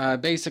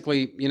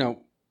basically, you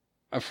know,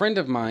 a friend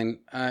of mine,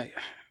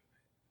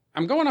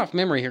 I'm going off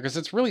memory here because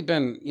it's really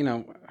been, you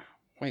know,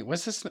 wait,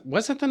 was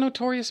it The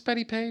Notorious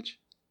Betty Page?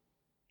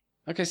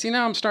 Okay, see,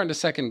 now I'm starting to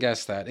second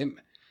guess that.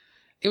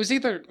 It was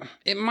either,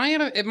 it might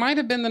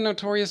have been The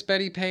Notorious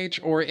Betty Page,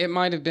 or it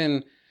might have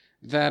been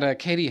that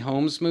Katie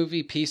Holmes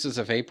movie, Pieces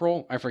of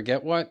April. I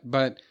forget what,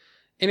 but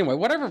anyway,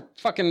 whatever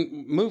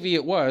fucking movie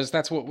it was,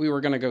 that's what we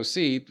were going to go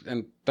see,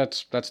 and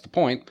that's the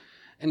point.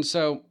 And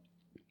so,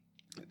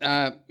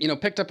 you know,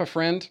 picked up a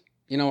friend,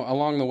 you know,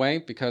 along the way,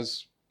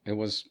 because it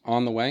was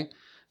on the way.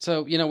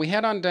 So, you know, we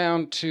head on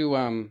down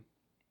to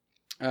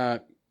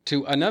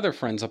another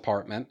friend's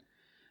apartment.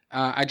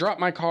 I drop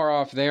my car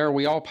off there.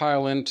 We all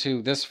pile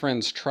into this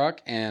friend's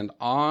truck, and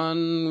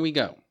on we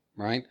go,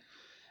 right?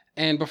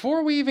 And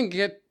before we even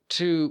get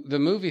to the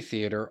movie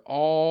theater,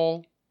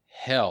 all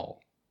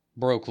hell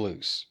broke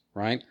loose,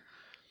 right?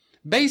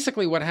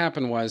 Basically what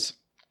happened was,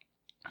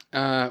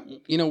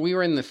 you know, we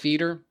were in the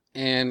theater,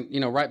 and, you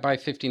know, right by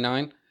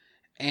 59,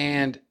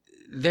 and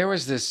there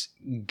was this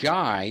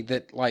guy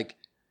that, like,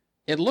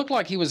 it looked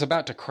like he was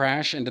about to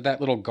crash into that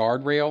little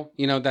guardrail,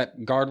 you know, that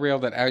guardrail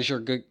that as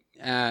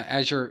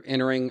you're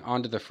entering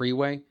onto the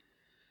freeway,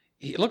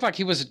 it looked like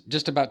he was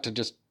just about to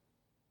just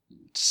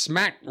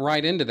smacked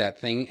right into that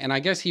thing. And I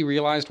guess he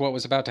realized what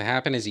was about to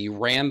happen as he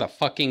ran the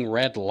fucking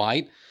red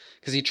light,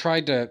 because he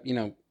tried to,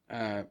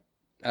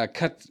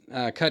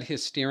 cut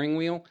his steering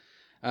wheel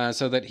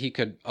so that he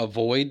could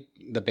avoid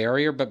the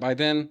barrier. But by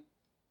then,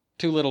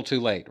 too little, too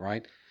late,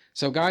 right?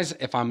 So guys,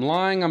 if I'm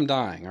lying, I'm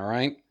dying, all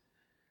right?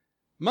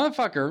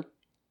 Motherfucker,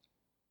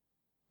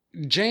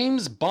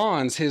 James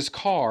Bonds his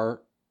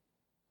car.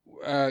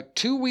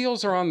 2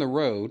 wheels are on the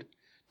road.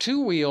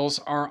 2 wheels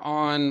are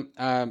on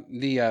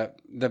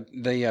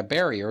the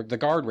barrier, the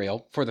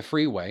guardrail for the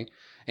freeway.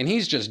 And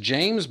he's just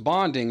James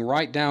Bonding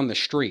right down the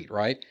street,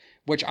 right?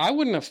 Which I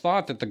wouldn't have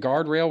thought that the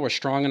guardrail was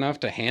strong enough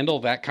to handle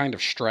that kind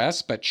of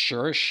stress, but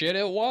sure as shit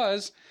it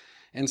was.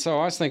 And so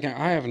I was thinking,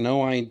 I have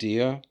no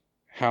idea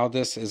how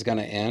this is going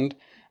to end.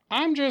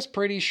 I'm just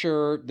pretty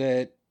sure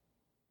that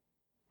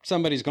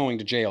somebody's going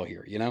to jail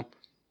here,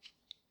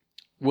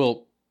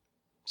 We'll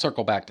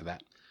circle back to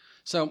that.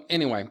 So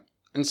anyway,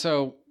 and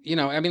so,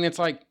 it's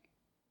like,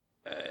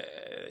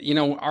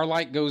 our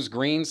light goes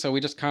green, so we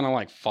just kind of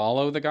like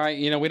follow the guy.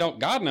 We don't,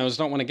 God knows,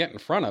 don't want to get in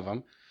front of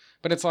him.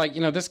 But it's like,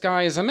 this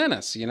guy is a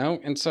menace,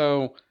 And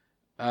so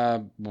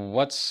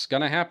what's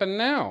going to happen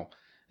now?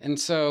 And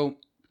so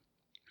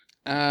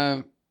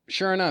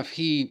sure enough,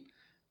 he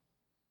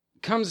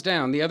comes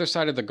down the other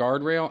side of the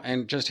guardrail,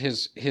 and just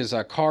his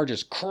car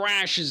just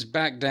crashes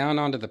back down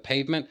onto the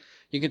pavement.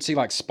 You can see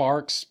like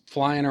sparks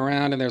flying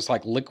around, and there's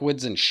like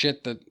liquids and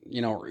shit that,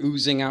 are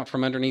oozing out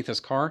from underneath his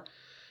car.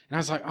 And I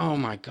was like, oh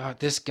my God,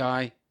 this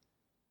guy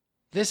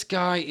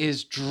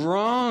is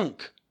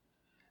drunk.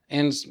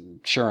 And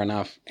sure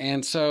enough.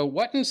 And so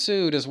what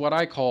ensued is what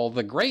I call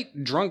the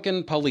Great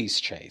Drunken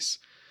Police Chase.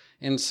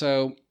 And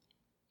so,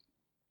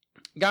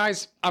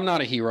 guys, I'm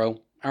not a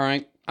hero, all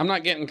right? I'm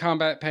not getting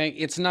combat pay.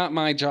 It's not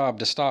my job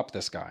to stop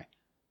this guy.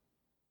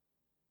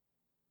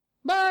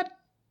 But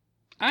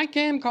I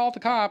can call the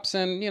cops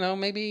and,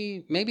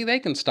 maybe they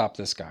can stop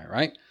this guy,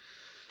 right?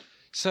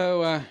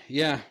 So,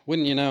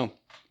 wouldn't you know?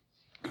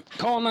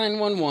 Call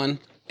 911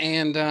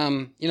 and,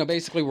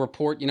 basically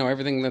report,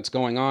 everything that's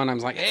going on. I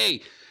was like,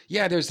 hey,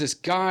 yeah, there's this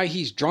guy.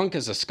 He's drunk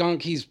as a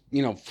skunk. He's,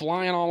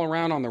 flying all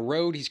around on the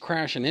road. He's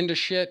crashing into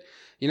shit.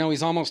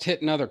 He's almost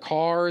hitting other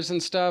cars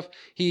and stuff.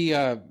 He,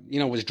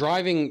 was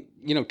driving,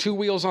 2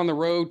 wheels on the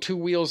road, 2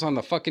 wheels on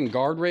the fucking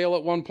guardrail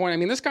at one point. I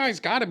mean, this guy's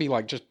got to be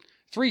like just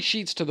 3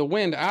 sheets to the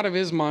wind, out of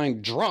his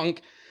mind,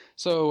 drunk.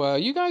 So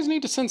you guys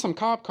need to send some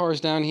cop cars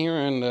down here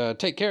and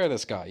take care of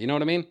this guy. You know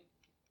what I mean?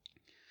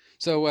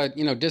 So,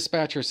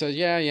 dispatcher says,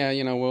 yeah,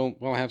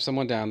 we'll have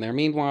someone down there.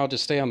 Meanwhile,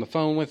 just stay on the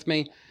phone with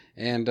me.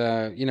 And,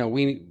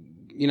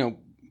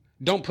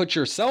 don't put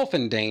yourself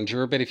in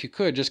danger, but if you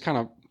could, just kind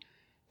of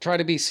try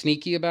to be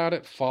sneaky about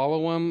it,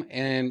 follow him.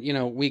 And,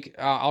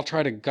 I'll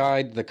try to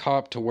guide the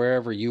cop to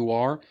wherever you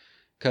are.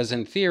 Because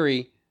in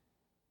theory,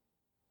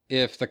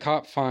 if the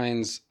cop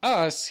finds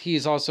us,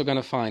 he's also going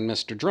to find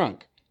Mr.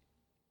 Drunk.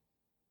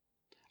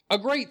 A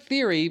great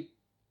theory,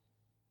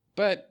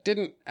 but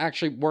didn't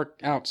actually work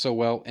out so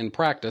well in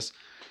practice.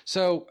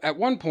 So at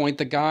one point,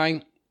 the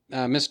guy,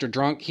 Mr.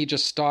 Drunk, he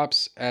just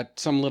stops at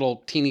some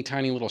little teeny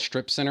tiny little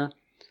strip center.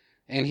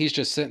 And he's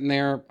just sitting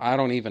there. I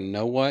don't even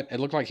know what. It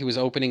looked like he was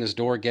opening his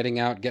door, getting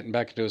out, getting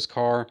back into his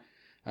car,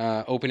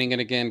 opening it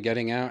again,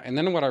 getting out. And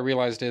then what I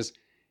realized is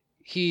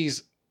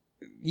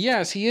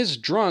yes, he is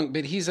drunk,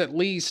 but he's at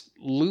least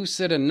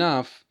lucid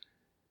enough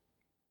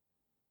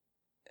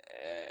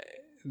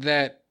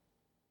that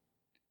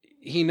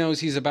he knows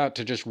he's about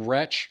to just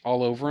retch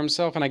all over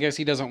himself. And I guess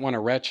he doesn't want to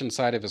retch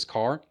inside of his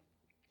car.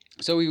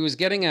 So he was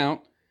getting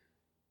out,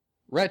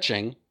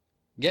 retching,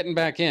 getting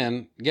back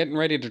in, getting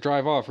ready to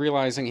drive off,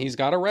 realizing he's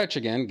got to retch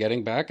again,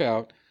 getting back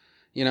out,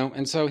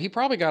 and so he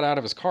probably got out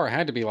of his car. It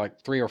had to be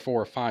like 3 or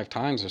 4 or 5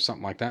 times or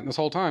something like that. And this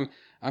whole time,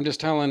 I'm just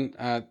telling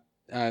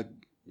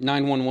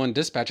 911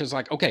 dispatchers,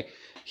 like, okay,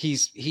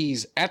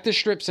 he's at the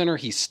strip center,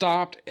 he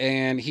stopped,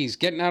 and he's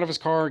getting out of his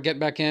car, getting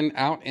back in,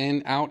 out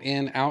in, out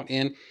in, out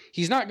in.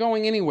 He's not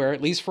going anywhere,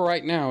 at least for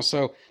right now.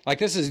 So, like,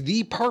 this is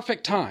the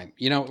perfect time.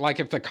 Like,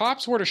 if the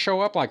cops were to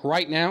show up, like,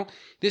 right now,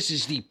 this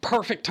is the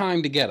perfect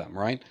time to get him,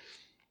 right?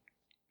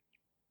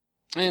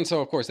 And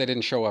so, of course, they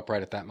didn't show up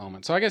right at that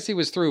moment. So I guess he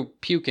was through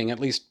puking, at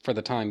least for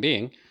the time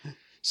being.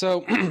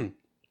 So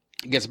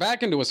he gets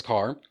back into his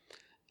car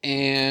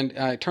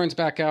and turns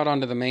back out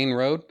onto the main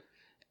road.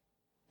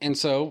 And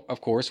so,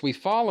 of course, we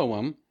follow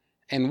him.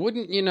 And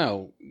wouldn't you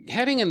know,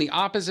 heading in the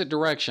opposite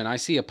direction, I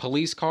see a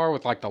police car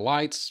with like the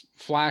lights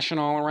flashing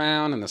all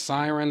around and the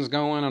sirens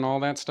going and all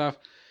that stuff.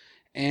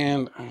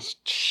 And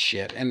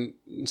shit. And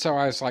so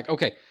I was like,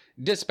 okay,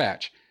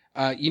 dispatch.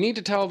 You need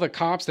to tell the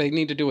cops they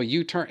need to do a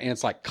U-turn, and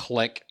it's like,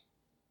 click.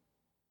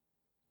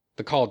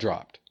 The call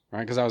dropped, right?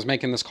 Because I was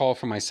making this call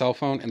from my cell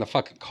phone, and the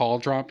fucking call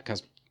dropped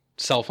because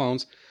cell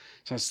phones.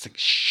 So I was like,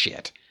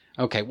 shit.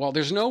 Okay, well,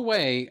 there's no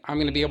way I'm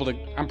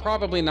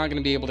probably not going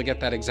to be able to get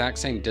that exact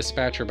same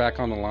dispatcher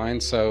back on the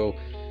line. So,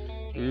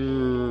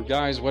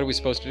 guys, what are we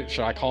supposed to do?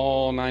 Should I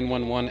call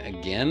 911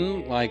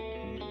 again? Like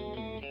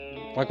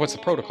what's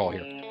the protocol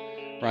here?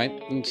 right?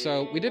 And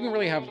so we didn't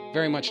really have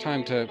very much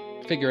time to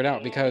figure it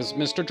out because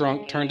Mr.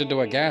 Drunk turned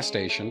into a gas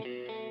station.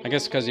 I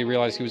guess because he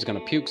realized he was going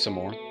to puke some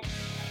more.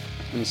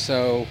 And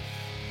so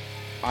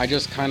I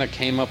just kind of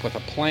came up with a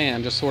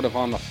plan just sort of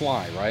on the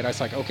fly, right? I was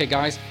like, okay,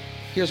 guys,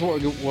 here's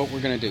what we're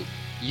going to do.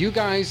 You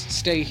guys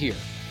stay here,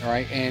 all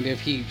right? And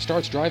if he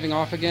starts driving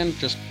off again,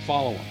 just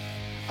follow him.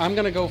 I'm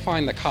going to go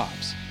find the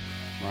cops,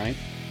 right?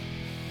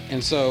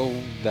 And so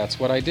that's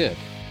what I did.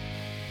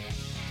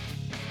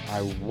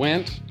 I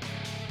went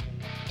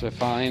to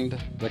find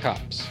the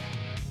cops.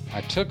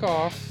 I took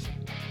off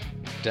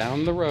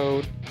down the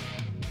road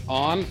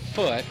on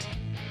foot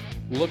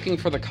looking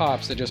for the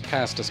cops that just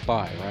passed us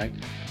by, right?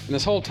 And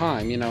this whole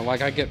time, you know,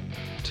 like I get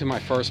to my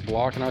first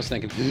block and I was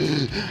thinking,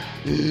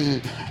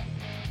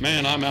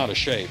 man, I'm out of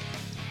shape.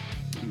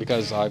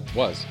 Because I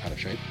was out of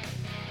shape.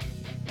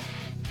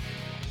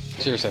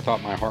 Seriously, I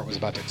thought my heart was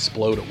about to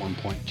explode at one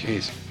point.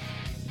 Jeez.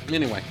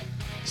 Anyway,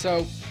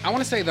 so I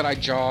want to say that I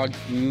jogged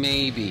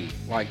maybe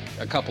like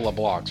a couple of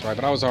blocks, right?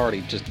 But I was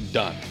already just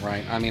done,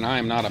 right? I mean, I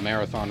am not a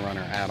marathon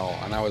runner at all,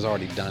 and I was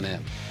already done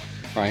in,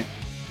 right?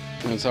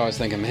 And so I was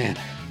thinking, man,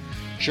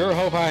 sure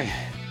hope I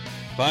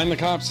find the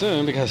cops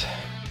soon because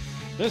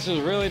this is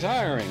really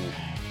tiring.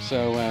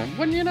 So,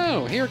 wouldn't you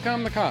know, here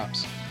come the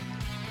cops.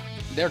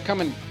 They're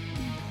coming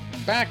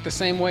back the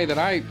same way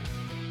that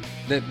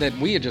that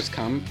we had just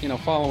come, you know,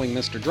 following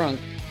Mr. Drunk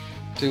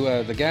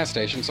to the gas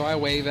station. So I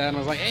waved at him. I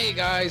was like, hey,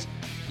 guys,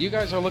 you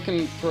guys are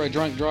looking for a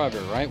drunk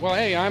driver, right? Well,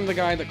 hey, I'm the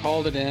guy that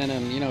called it in,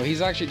 and, you know,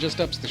 he's actually just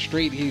up the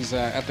street. He's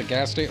at the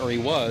gas station, or he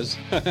was.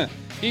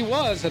 He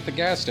was at the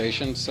gas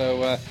station.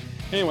 So,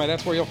 anyway,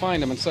 that's where you'll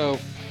find him. And so,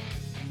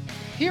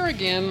 here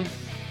again,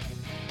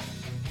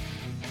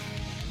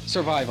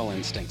 survival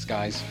instincts,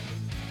 guys.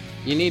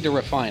 You need to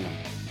refine them.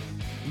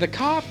 The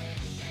cop,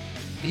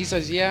 he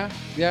says, yeah,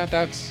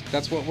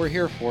 that's what we're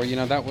here for. You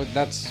know, that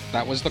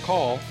was the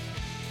call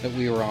that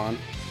we were on.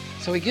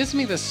 So he gives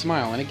me this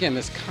smile, and again,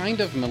 this kind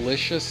of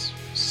malicious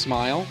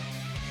smile.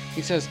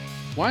 He says,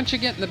 why don't you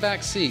get in the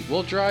back seat?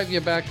 We'll drive you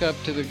back up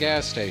to the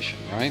gas station,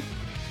 right?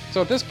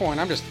 So at this point,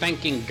 I'm just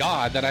thanking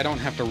God that I don't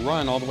have to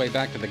run all the way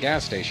back to the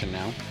gas station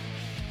now.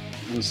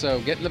 And so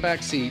get in the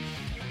back seat,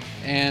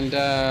 and,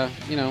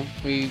 you know,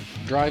 we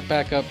drive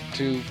back up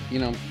to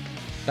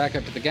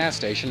the gas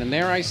station, and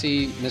there I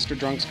see Mr.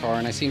 Drunk's car,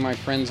 and I see my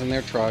friends in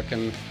their truck,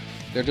 and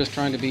they're just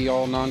trying to be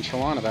all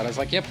nonchalant about it. I was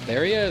like, yep,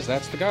 there he is.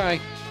 That's the guy.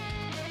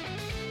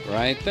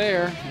 Right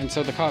there. And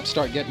so the cops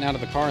start getting out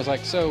of the car. I was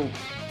like, so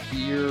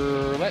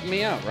you're letting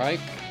me out,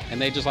 right?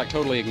 And they just like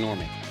totally ignore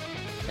me.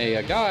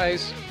 Hey,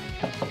 guys,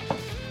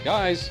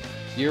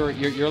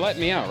 you're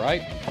letting me out,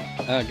 right?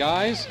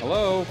 Guys,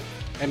 hello?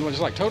 And we're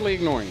just like totally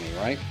ignoring me,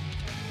 right?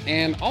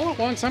 And all at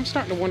once, I'm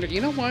starting to wonder,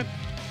 you know what?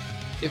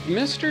 If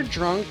Mr.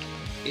 Drunk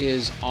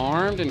is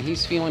armed and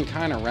he's feeling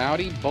kind of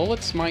rowdy,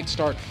 bullets might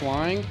start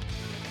flying,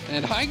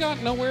 and I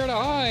got nowhere to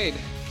hide.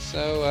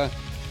 So,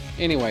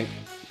 anyway,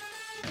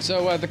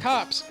 so the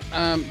cops,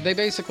 they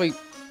basically,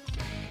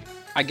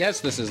 I guess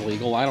this is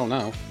legal, I don't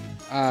know.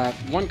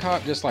 One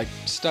cop just like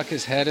stuck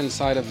his head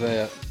inside of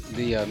the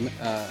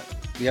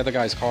other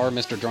guy's car,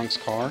 Mr. Drunk's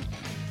car,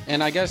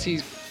 and I guess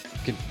he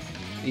could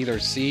either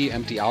see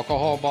empty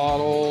alcohol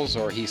bottles,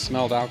 or he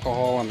smelled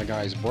alcohol on the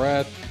guy's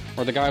breath,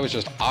 or the guy was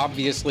just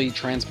obviously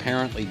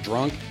transparently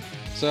drunk.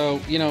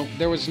 So, you know,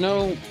 there was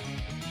no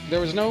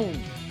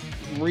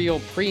real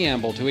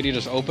preamble to it. He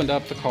just opened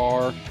up the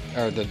car,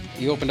 or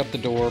he opened up the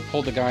door,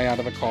 pulled the guy out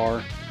of the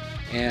car,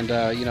 and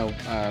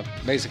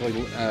basically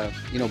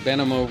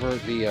bent him over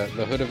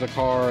the hood of the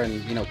car,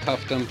 and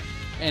cuffed him.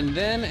 And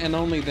then and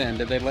only then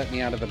did they let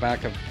me out of the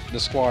back of the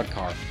squad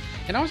car.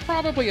 And I was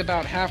probably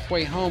about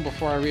halfway home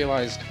before I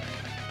realized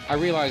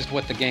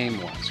what the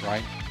game was,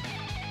 right?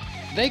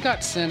 They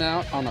got sent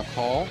out on a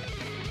call,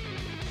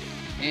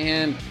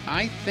 and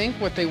I think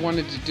what they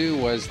wanted to do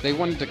was they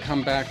wanted to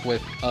come back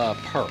with a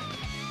perp.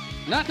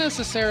 Not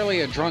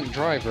necessarily a drunk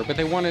driver, but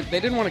they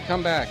didn't want to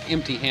come back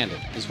empty-handed,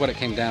 is what it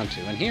came down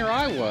to. And here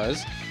I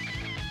was,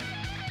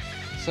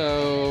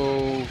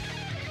 so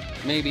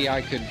maybe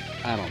I could,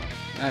 I don't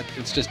know.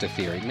 It's just a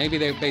theory. Maybe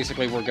they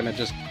basically were going to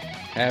just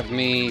have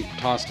me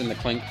tossed in the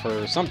clink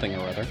for something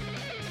or other.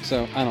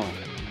 So, I don't know.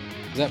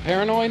 Is that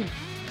paranoid?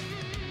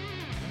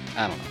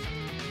 I don't know.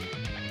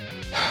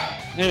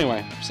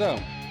 Anyway, so,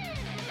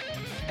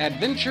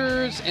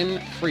 adventures in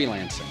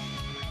freelancing.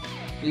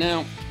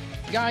 Now,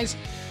 guys,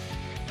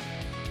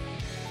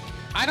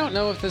 I don't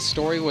know if this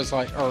story was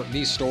or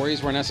these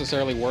stories were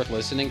necessarily worth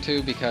listening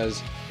to,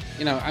 because,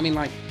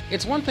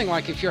 it's one thing,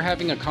 like, if you're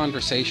having a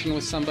conversation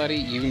with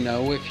somebody, if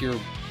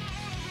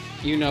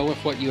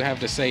what you have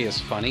to say is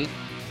funny.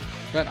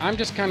 But I'm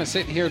just kind of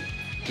sitting here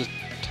just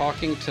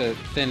talking to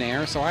thin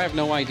air, so I have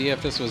no idea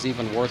if this was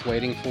even worth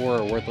waiting for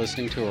or worth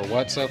listening to or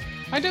what. So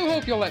I do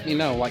hope you'll let me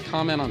know, like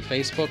comment on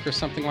Facebook or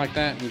something like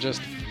that, and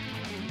just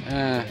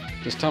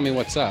tell me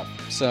what's up.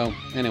 So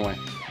anyway,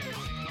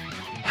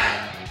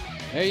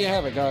 there you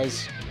have it,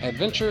 guys.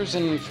 Adventures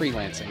in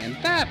freelancing. And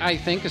that, I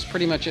think, is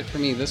pretty much it for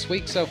me this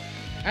week. So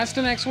as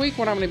to next week,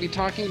 what I'm going to be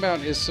talking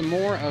about is some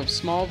more of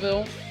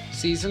Smallville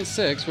Season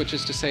 6, which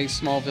is to say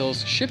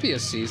Smallville's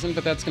shippiest season,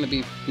 but that's going to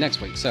be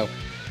next week. So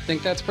I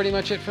think that's pretty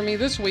much it for me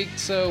this week.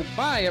 So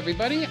bye,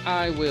 everybody.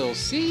 I will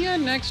see you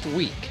next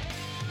week.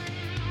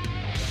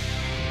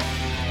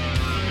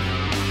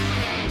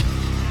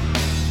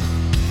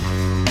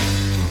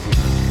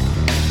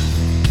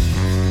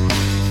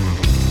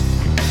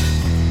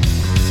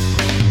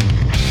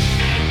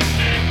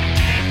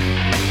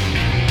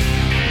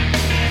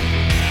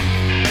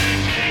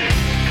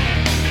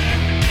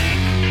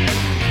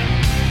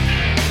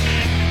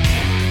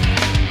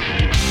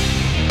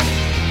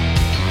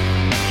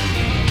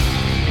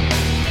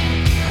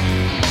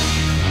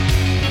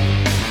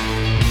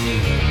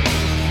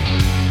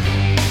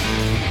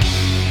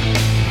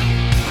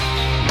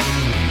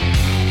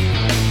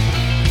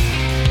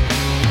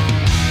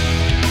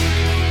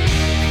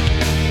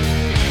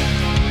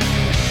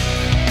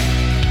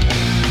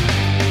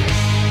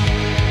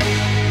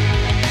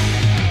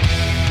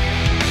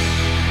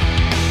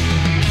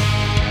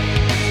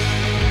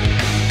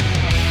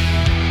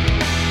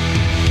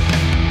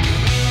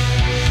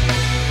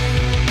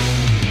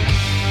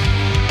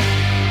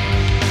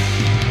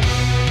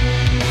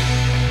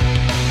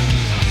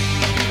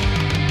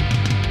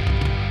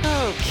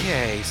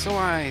 So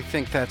I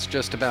think that's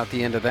just about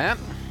the end of that.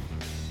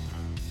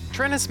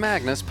 Trennis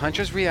Magnus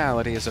Punches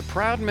Reality is a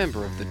proud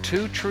member of the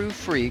Two True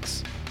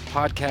Freaks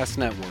podcast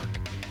network.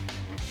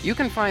 You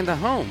can find the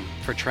home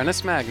for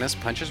Trennis Magnus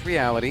Punches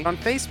Reality on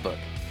Facebook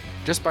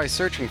just by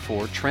searching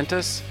for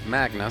Trentis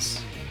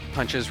Magnus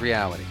Punches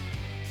Reality.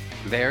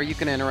 There you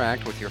can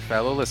interact with your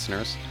fellow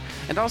listeners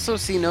and also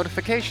see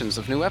notifications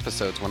of new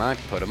episodes when I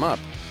put them up.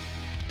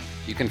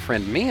 You can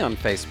friend me on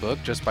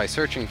Facebook just by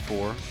searching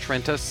for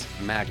Trentis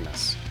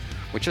Magnus,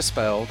 which is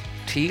spelled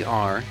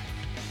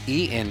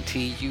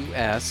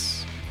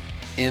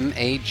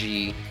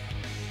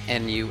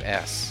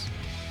TrentusMagnus.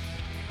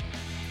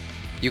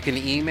 You can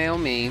email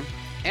me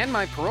and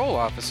my parole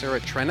officer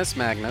at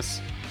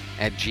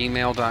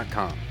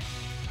trentismagnus@gmail.com.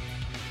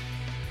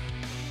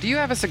 Do you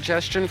have a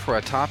suggestion for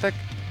a topic?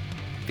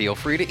 Feel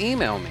free to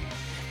email me,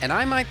 and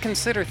I might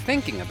consider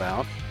thinking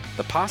about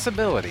the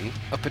possibility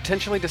of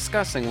potentially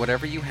discussing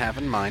whatever you have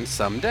in mind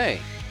someday.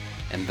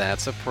 And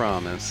that's a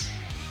promise.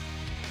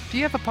 Do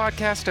you have a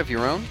podcast of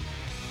your own?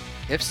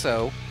 If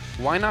so,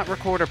 why not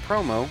record a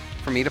promo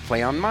for me to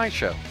play on my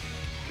show?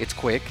 It's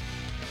quick,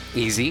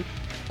 easy,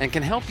 and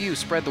can help you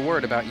spread the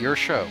word about your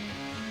show.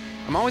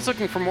 I'm always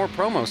looking for more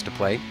promos to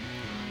play.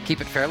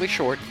 Keep it fairly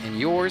short, and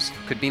yours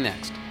could be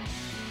next.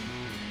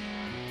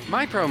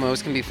 My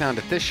promos can be found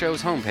at this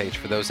show's homepage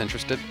for those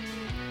interested.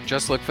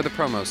 Just look for the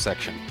promos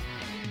section.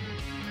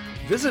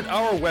 Visit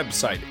our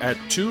website at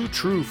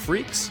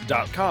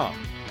twotruefreaks.com.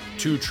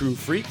 Two True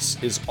Freaks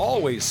is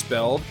always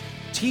spelled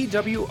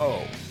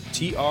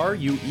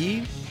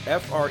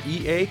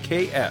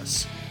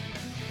TWOTRUEFREAKS.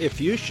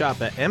 If you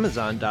shop at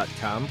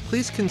Amazon.com,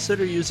 please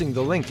consider using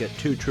the link at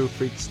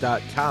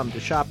twotruefreaks.com to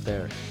shop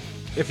there.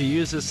 If you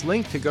use this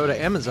link to go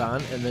to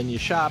Amazon and then you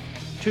shop,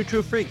 Two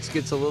True Freaks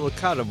gets a little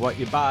cut of what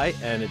you buy,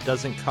 and it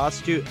doesn't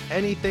cost you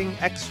anything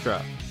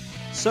extra.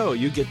 So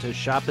you get to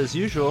shop as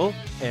usual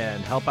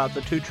and help out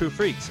the Two True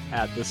Freaks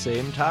at the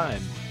same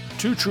time.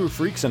 Two True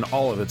Freaks and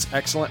all of its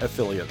excellent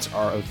affiliates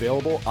are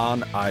available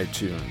on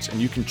iTunes, and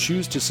you can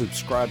choose to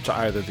subscribe to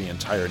either the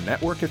entire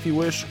network if you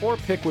wish, or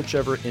pick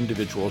whichever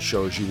individual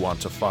shows you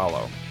want to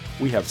follow.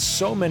 We have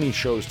so many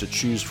shows to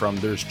choose from,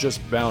 there's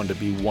just bound to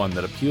be one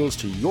that appeals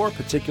to your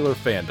particular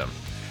fandom.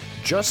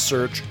 Just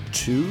search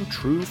Two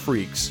True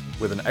Freaks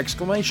with an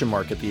exclamation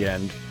mark at the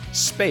end,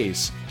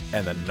 space,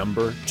 and the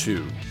number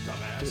 2.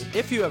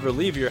 If you ever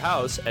leave your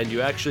house and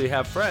you actually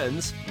have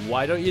friends,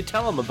 why don't you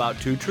tell them about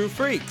Two True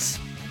Freaks?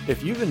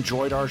 If you've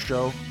enjoyed our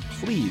show,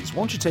 please,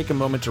 won't you take a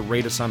moment to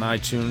rate us on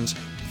iTunes?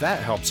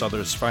 That helps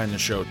others find the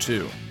show,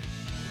 too.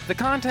 The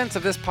contents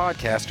of this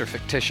podcast are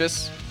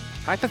fictitious,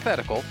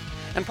 hypothetical,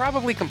 and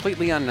probably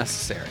completely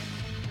unnecessary.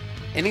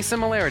 Any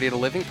similarity to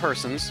living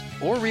persons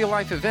or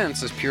real-life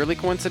events is purely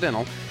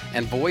coincidental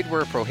and void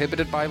where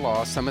prohibited by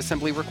law, some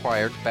assembly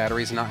required,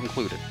 batteries not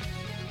included.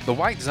 The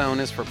white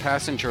zone is for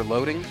passenger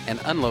loading and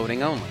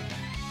unloading only.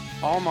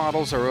 All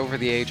models are over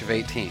the age of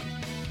 18.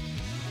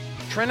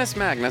 Trennis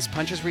Magnus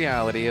Punches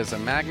Reality is a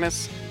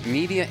Magnus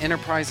Media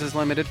Enterprises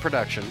Limited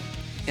production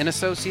in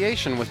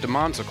association with De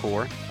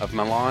Montecore of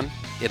Milan,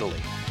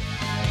 Italy.